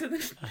went into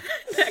the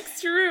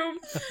next room.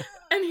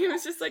 And he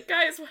was just like,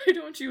 guys, why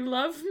don't you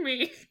love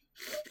me?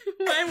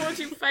 Why won't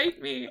you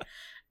fight me?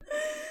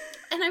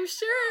 And I'm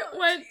sure it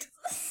went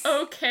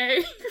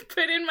okay,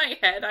 but in my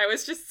head I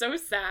was just so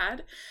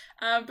sad.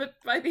 But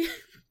by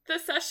the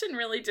session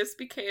really just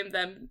became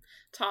them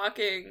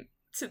talking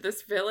to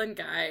this villain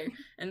guy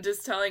and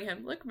just telling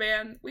him, look,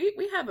 man,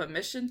 we have a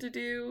mission to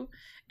do,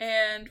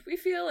 and we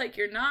feel like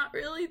you're not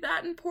really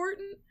that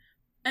important.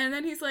 And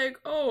then he's like,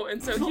 oh,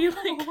 and so he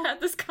like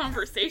had this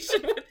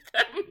conversation with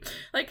them.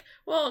 Like,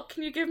 well,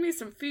 can you give me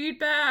some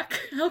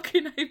feedback? How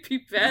can I be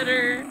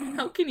better?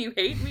 How can you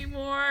hate me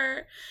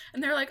more?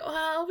 And they're like,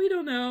 well, we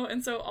don't know.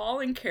 And so all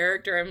in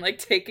character, I'm like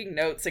taking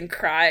notes and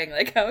crying.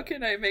 Like, how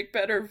can I make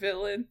better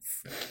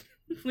villains?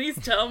 Please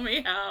tell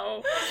me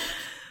how.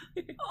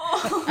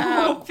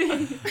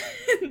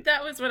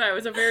 That was when I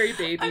was a very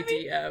baby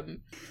DM.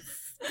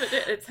 But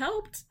it's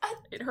helped.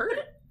 It hurt,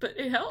 but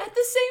it helped. At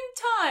the same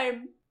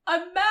time,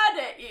 I'm mad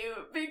at you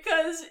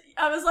because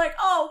I was like,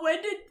 oh,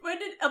 when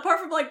did, apart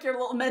from like your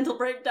little mental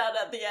breakdown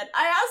at the end,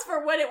 I asked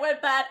for when it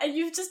went bad, and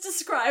you've just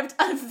described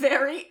a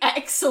very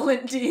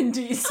excellent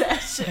D&D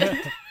session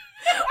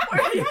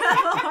where you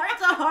have a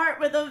heart-to-heart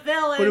with a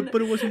villain,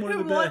 but it wasn't one of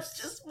the best.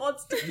 Just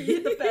wants to be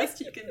the best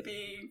he can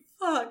be.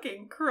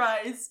 Fucking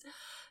Christ,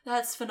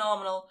 that's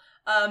phenomenal.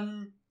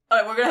 All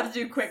right, we're gonna have to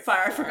do quick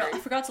fire. I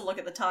forgot to look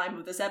at the time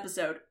of this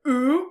episode.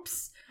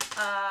 Oops.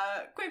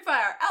 Quick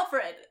fire,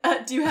 Alfred.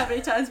 Do you have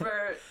any times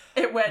where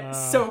it went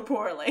so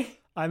poorly?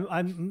 I'm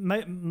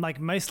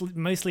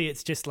mostly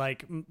it's just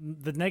like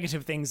the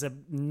negative things are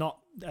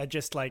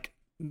just like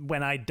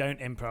when I don't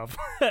improv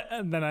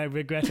and then I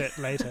regret it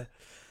later.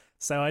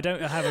 So I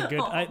don't have a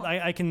good.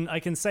 I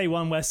can say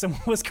one where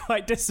someone was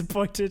quite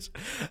disappointed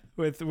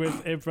with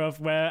improv,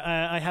 where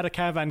I had a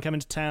caravan come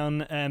into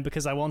town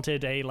because I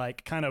wanted a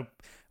like kind of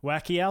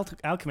wacky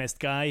alchemist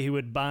guy who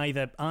would buy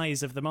the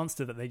eyes of the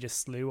monster that they just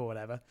slew or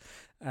whatever.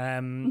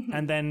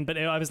 And then, but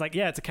I was like,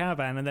 yeah, it's a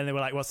caravan. And then they were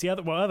like, what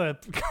other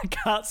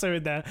carts are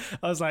in there?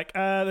 I was like,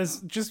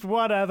 there's just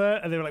one other.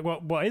 And they were like,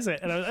 what is it?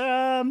 And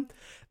I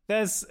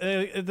was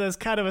there's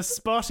kind of a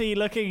spotty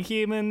looking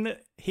human.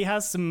 He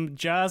has some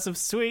jars of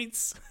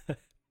sweets.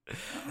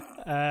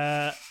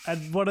 And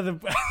one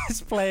of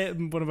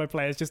my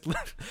players just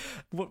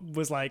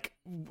was like,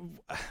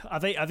 are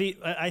they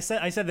I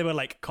said they were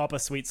like copper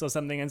sweets or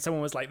something, and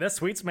someone was like, they're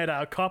sweets made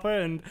out of copper,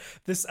 and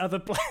this other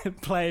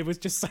player was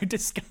just so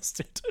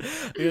disgusted.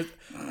 He goes,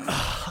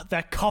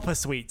 they're copper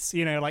sweets,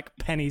 like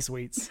penny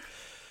sweets.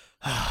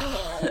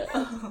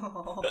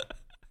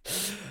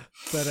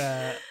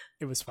 But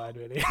it was fine,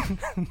 really.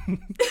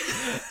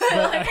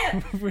 But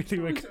I really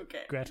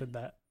regretted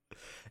that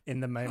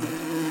in the moment.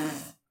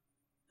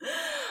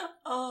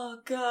 Oh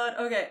god.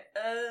 Okay.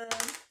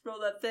 Roll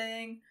that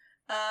thing.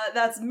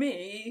 That's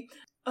me.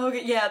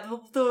 Okay, yeah,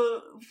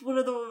 the one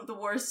of the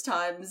worst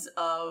times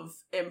of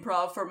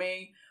improv for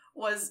me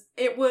was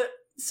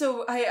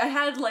so I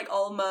had like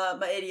all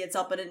my idiots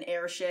up in an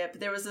airship.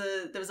 There was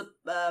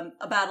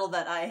a battle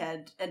that I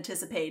had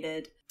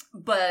anticipated,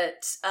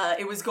 but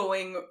it was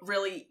going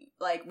really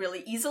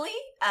easily.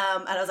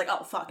 And I was like,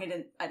 oh fuck,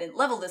 I didn't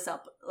level this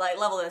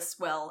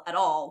well at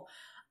all.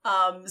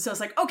 So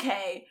it's like,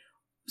 okay,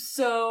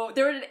 so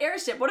they're in an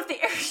airship. What if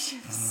the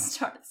airship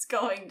starts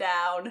going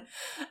down?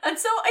 And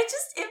so I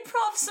just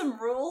improv some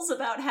rules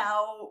about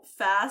how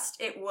fast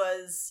it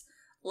was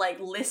like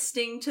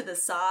listing to the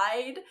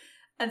side.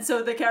 And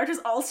so the characters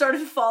all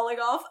started falling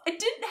off. I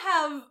didn't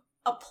have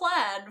a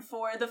plan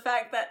for the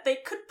fact that they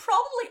could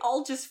probably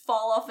all just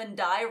fall off and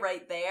die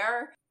right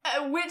there,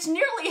 which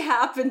nearly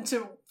happened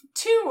to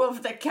two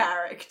of the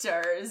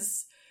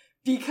characters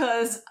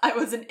because I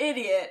was an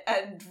idiot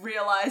and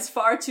realized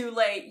far too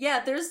late,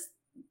 yeah, there's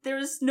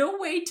no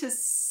way to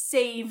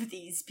save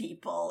these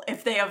people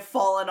if they have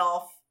fallen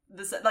off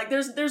this. Like,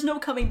 there's no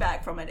coming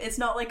back from it. It's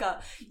not like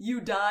you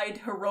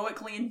died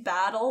heroically in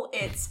battle.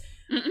 It's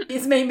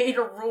made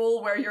a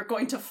rule where you're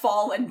going to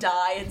fall and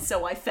die, and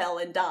so I fell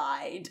and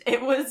died.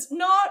 It was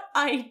not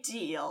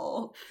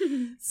ideal.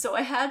 So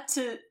I had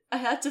to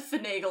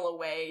finagle a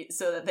way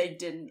so that they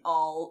didn't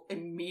all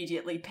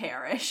immediately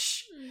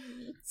perish.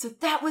 So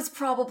that was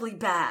probably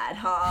bad,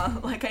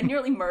 huh? Like, I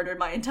nearly murdered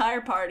my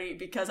entire party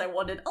because I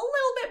wanted a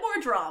little bit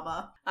more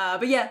drama.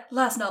 But yeah,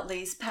 last not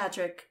least,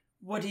 Patrick,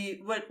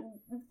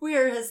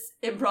 where has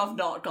improv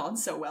not gone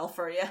so well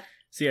for you?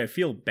 See, I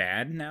feel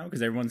bad now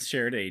because everyone's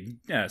shared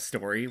a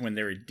story when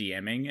they were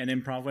DMing and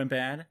improv went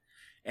bad.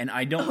 And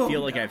I don't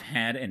feel like I've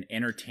had an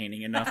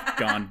entertaining enough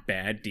gone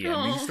bad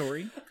DMing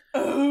story.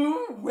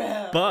 Oh,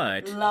 well.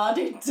 But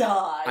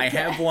la-di-da, I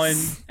have one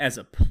as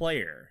a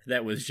player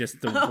that was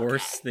just the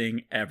worst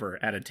thing ever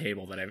at a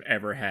table that I've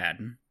ever had.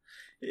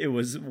 It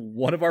was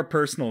one of our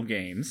personal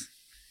games.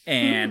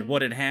 And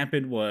what had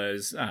happened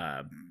was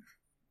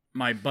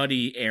my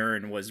buddy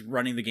Aaron was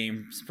running the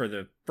games for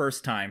the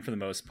first time for the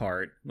most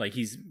part. Like,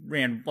 he's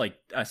ran like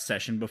a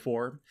session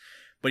before.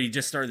 But he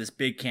just started this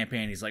big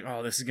campaign. He's like,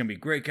 oh, this is going to be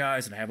great,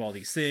 guys. And I have all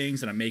these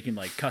things. And I'm making,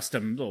 like,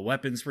 custom little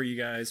weapons for you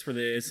guys for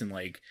this. And,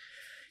 like,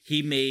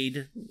 he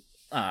made,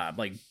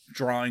 like,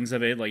 drawings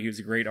of it. Like, he was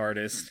a great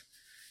artist.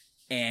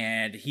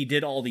 And he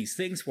did all these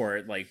things for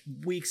it, like,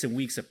 weeks and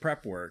weeks of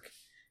prep work.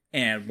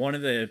 And one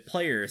of the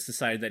players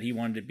decided that he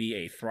wanted to be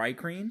a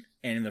Thrycreen.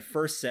 And in the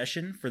first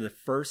session, for the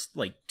first,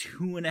 like,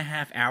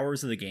 2.5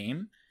 hours of the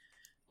game,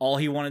 all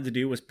he wanted to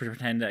do was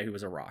pretend that he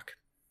was a rock.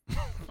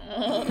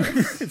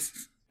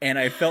 And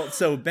I felt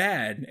so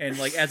bad. And,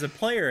 like, as a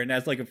player and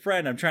as, like, a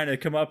friend, I'm trying to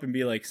come up and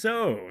be like,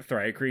 so,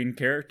 Thrycreen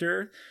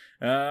character,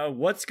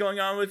 what's going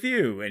on with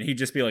you? And he'd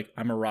just be like,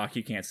 I'm a rock,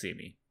 you can't see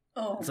me.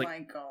 Oh, it's my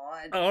like,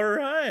 God. All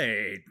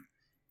right.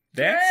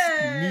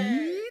 That's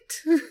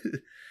neat.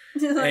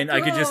 And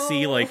I could just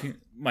see, like,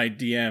 my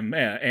DM,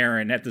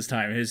 Aaron, at this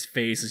time, his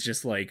face is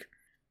just like,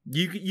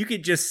 you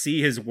could just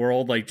see his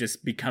world, like,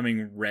 just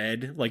becoming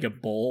red, like a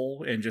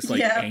bowl, and just,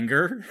 like,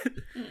 anger.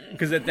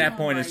 Because at that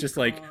point, it's just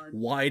like,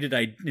 why did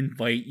I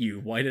invite you?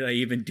 Why did I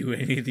even do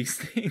any of these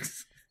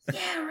things?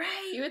 Yeah,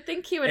 right. You would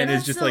think he would and have...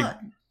 it's just like...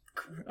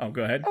 Oh,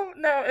 go ahead. Oh,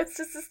 no, it's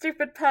just a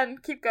stupid pun.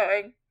 Keep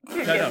going.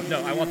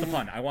 No, I want the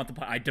pun.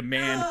 I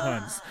demand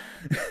puns.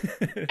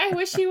 I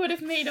wish he would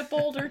have made a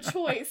bolder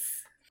choice.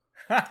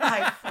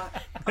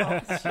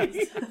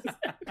 Jesus.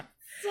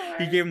 Sorry.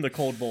 He gave him the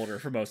cold boulder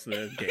for most of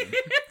the game.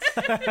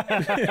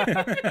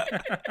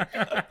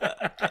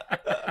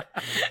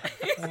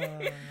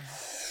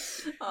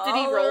 Did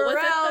he roll with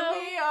it, though?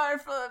 We are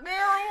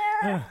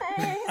familiar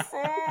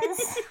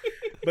faces.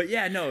 But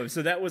yeah, no,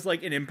 so that was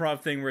like an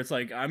improv thing where it's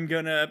like, I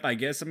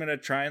guess I'm gonna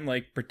try and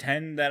like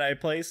pretend that I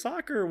play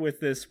soccer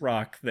with this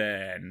rock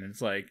then.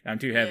 It's like, I'm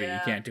too heavy, you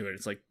can't do it.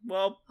 It's like,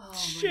 well,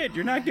 shit,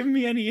 you're not giving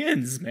me any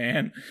ins,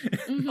 man.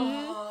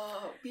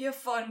 Oh, be a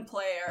fun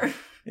player.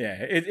 Yeah,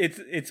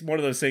 it's one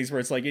of those things where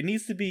it's like, it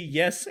needs to be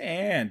yes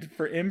and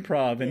for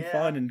improv and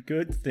fun and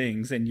good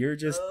things, and you're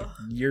just,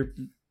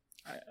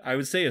 I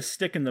would say a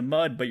stick in the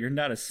mud, but you're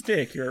not a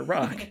stick, you're a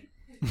rock.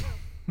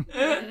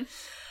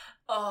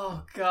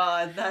 Oh,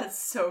 God, that's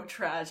so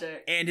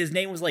tragic. And his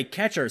name was like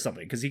Catcher or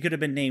something, because he could have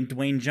been named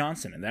Dwayne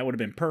Johnson, and that would have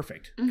been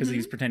perfect, because he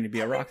was pretending to be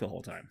a rock the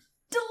whole time.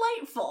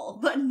 Delightful,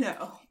 but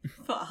no.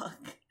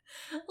 Fuck.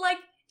 Like,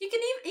 you can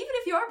even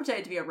if you are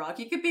pretending to be a rock,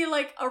 you could be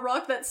like a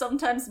rock that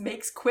sometimes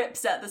makes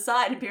quips at the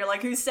side and be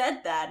like, who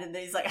said that? And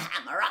then he's like,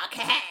 I'm a rock.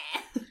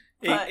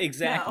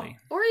 Exactly. No.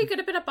 Or he could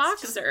have been a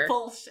boxer. It's just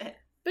bullshit.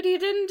 But he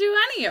didn't do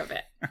any of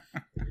it.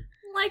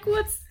 Like,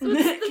 what's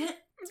the...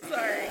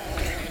 Sorry.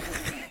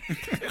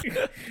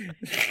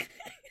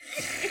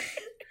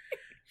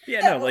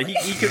 Yeah, no, like,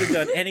 he could have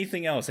done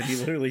anything else, and he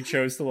literally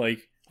chose to,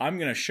 like, I'm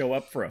gonna show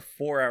up for a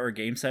 4-hour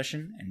game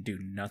session and do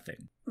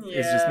nothing. Yeah.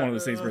 It's just one of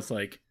those things where it's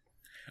like,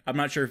 I'm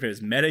not sure if it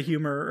was meta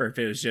humor or if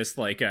it was just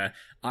like,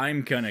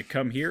 I'm gonna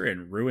come here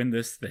and ruin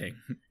this thing.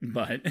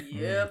 But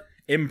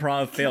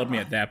improv failed me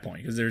at that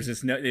point, because it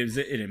was an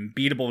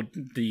unbeatable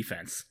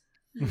defense.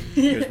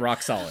 It was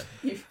rock solid.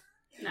 You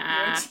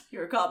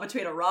were caught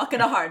between a rock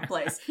and a hard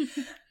place.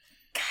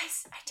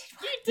 Guys, I did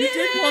one. You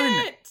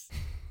did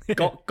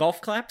one. Golf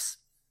claps?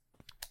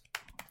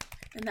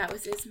 And that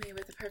was Ismay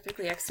with a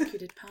perfectly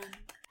executed pun.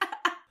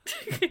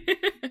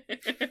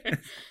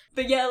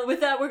 But yeah, with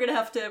that, we're gonna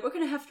have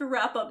to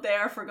wrap up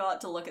there.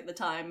 Forgot to look at the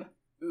time.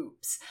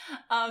 Oops.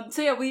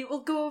 So yeah, we will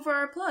go over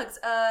our plugs.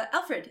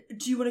 Alfred,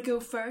 do you want to go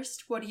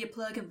first? What are you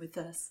plugging with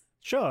us?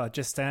 Sure,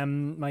 just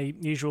my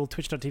usual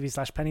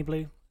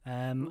twitch.tv/pennyblue.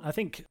 I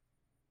think...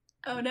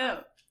 Oh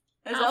no.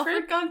 Has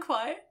Alfred gone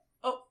quiet?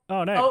 Oh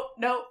no. Oh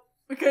no.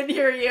 We couldn't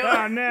hear you.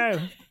 Oh no.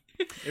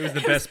 It was the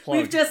best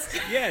plug.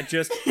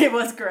 It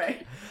was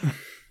great.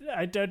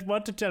 I don't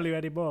want to tell you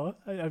anymore.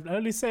 I've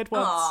only said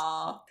once.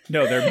 Aww.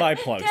 No, they're my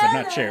plugs. I'm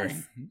not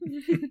sharing.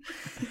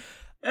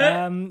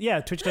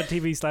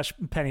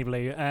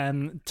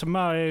 Twitch.tv/pennyblue.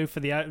 Tomorrow for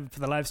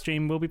the live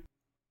stream we'll be...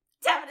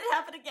 Damn it, it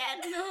happened again.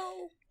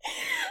 No.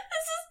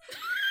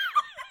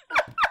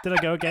 Did I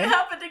go again? It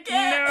happened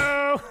again.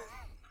 No.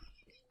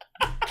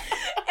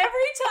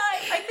 Every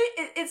time, I think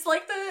it's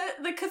like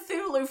the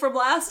Cthulhu from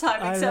last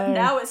time, except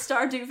now it's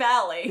Stardew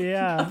Valley.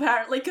 Yeah.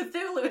 Apparently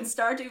Cthulhu and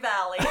Stardew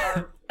Valley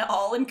are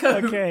all in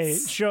cahoots. Okay,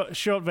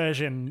 short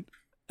version.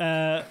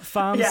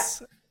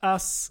 Farms,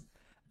 us,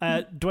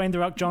 Dwayne The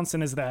Rock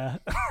Johnson is there.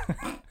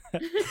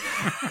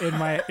 in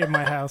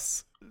my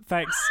house.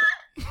 Thanks.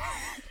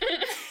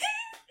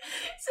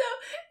 So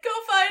go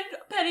find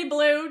Penny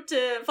Blue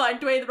to find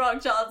Dwayne The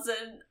Rock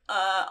Johnson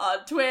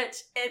on Twitch.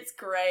 It's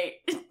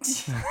great.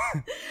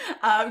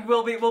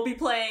 We'll be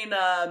playing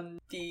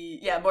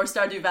more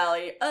Stardew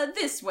Valley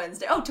this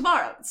Wednesday. Oh,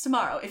 tomorrow. It's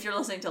tomorrow. If you're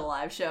listening to the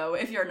live show.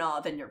 If you're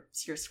not, then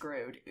you're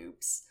screwed.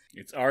 Oops.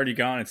 It's already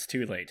gone. It's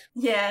too late.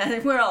 Yeah,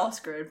 we're all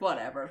screwed.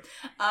 Whatever.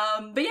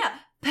 But yeah,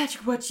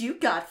 Patrick, what you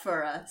got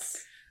for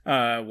us?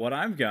 What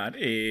I've got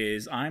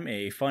is I'm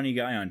a funny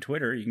guy on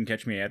Twitter. You can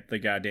catch me at the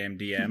goddamn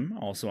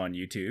DM, also on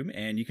YouTube,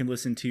 and you can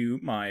listen to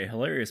my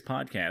hilarious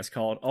podcast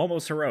called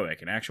Almost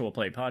Heroic, an actual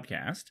play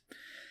podcast.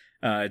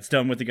 It's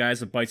done with the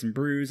guys of Bites and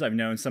Brews. I've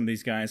known some of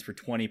these guys for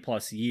 20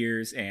 plus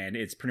years, and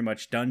it's pretty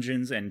much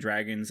Dungeons and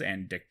Dragons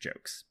and dick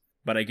jokes.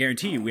 But I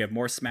guarantee you, we have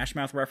more Smash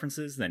Mouth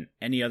references than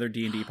any other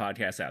D&D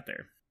podcast out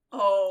there.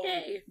 Oh,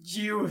 Yay.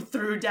 You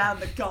threw down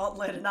the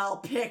gauntlet and I'll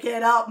pick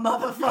it up,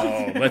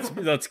 motherfucker.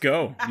 Oh, let's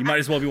go. You might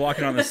as well be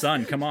walking on the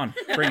sun. Come on,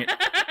 bring it.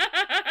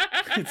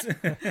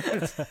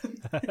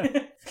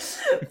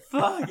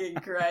 Fucking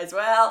Christ.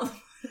 Well,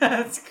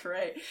 that's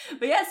great.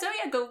 But yeah, so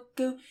yeah, go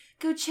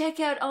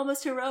check out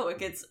Almost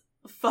Heroic. It's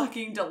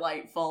fucking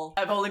delightful.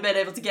 I've only been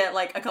able to get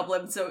like a couple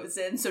episodes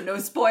in, so no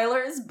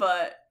spoilers,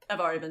 but I've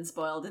already been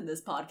spoiled in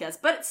this podcast.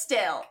 But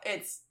still,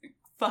 it's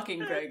fucking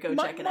great. Go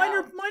check it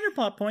out. Minor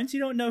plot points. You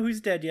don't know who's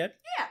dead yet.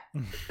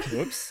 Yeah.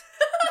 Whoops.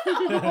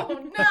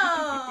 Oh,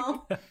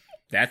 no.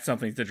 That's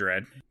something to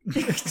dread.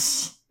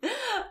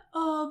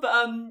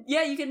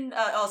 Yeah, you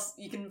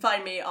can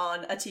find me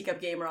on A Teacup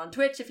Gamer on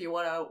Twitch if you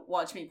want to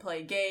watch me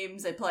play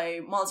games. I play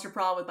Monster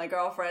Prom with my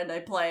girlfriend. I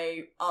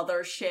play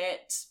other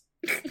shit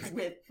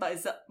with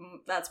myself.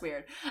 That's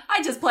weird.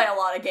 I just play a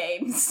lot of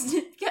games.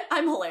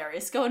 I'm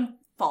hilarious. Go and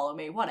follow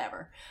me,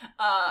 whatever.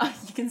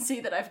 You can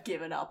see that I've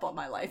given up on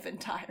my life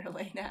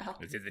entirely now.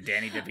 Was it the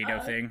Danny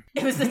DeVito thing?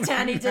 It was the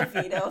Danny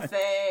DeVito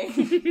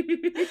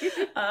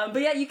thing. But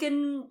yeah,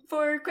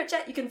 for Crit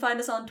Chat, you can find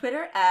us on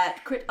Twitter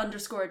at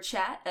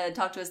crit_chat.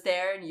 Talk to us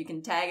there, and you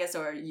can tag us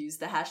or use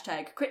the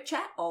hashtag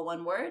CritChat, all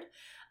one word.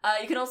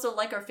 You can also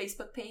like our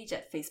Facebook page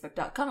at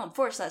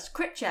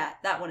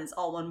facebook.com/CritChat. That one is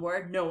all one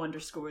word, no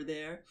underscore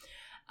there.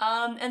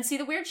 And see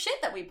the weird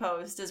shit that we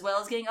post, as well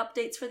as getting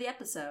updates for the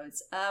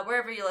episodes.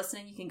 Wherever you're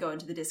listening, you can go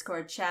into the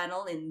Discord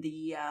channel in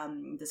the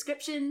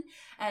description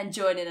and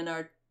join in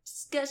our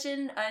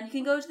discussion. And you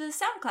can go to the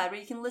SoundCloud where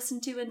you can listen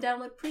to and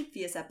download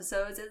previous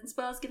episodes, as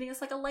well as giving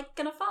us like a like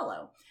and a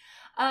follow.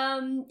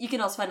 You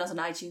can also find us on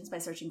iTunes by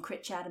searching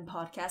Crit Chat and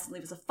Podcast and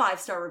leave us a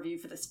 5-star review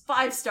for this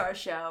 5-star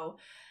show.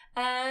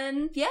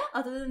 And yeah,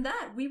 other than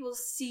that, we will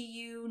see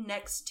you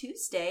next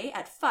Tuesday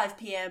at 5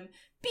 p.m.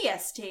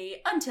 BST.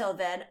 Until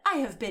then, I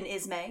have been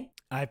Ismay.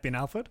 I've been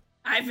Alfred.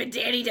 I've been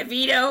Danny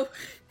DeVito.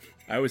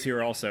 I was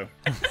here also.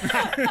 And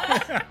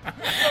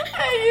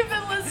you've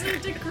been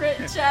listening to Crit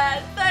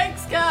Chat.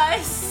 Thanks,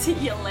 guys. See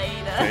you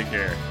later. Take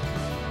care.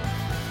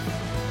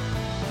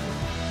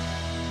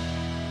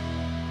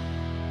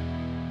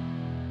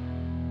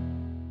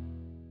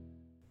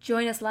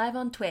 Join us live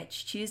on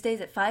Twitch, Tuesdays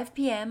at 5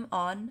 p.m.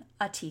 on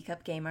A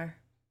Teacup Gamer.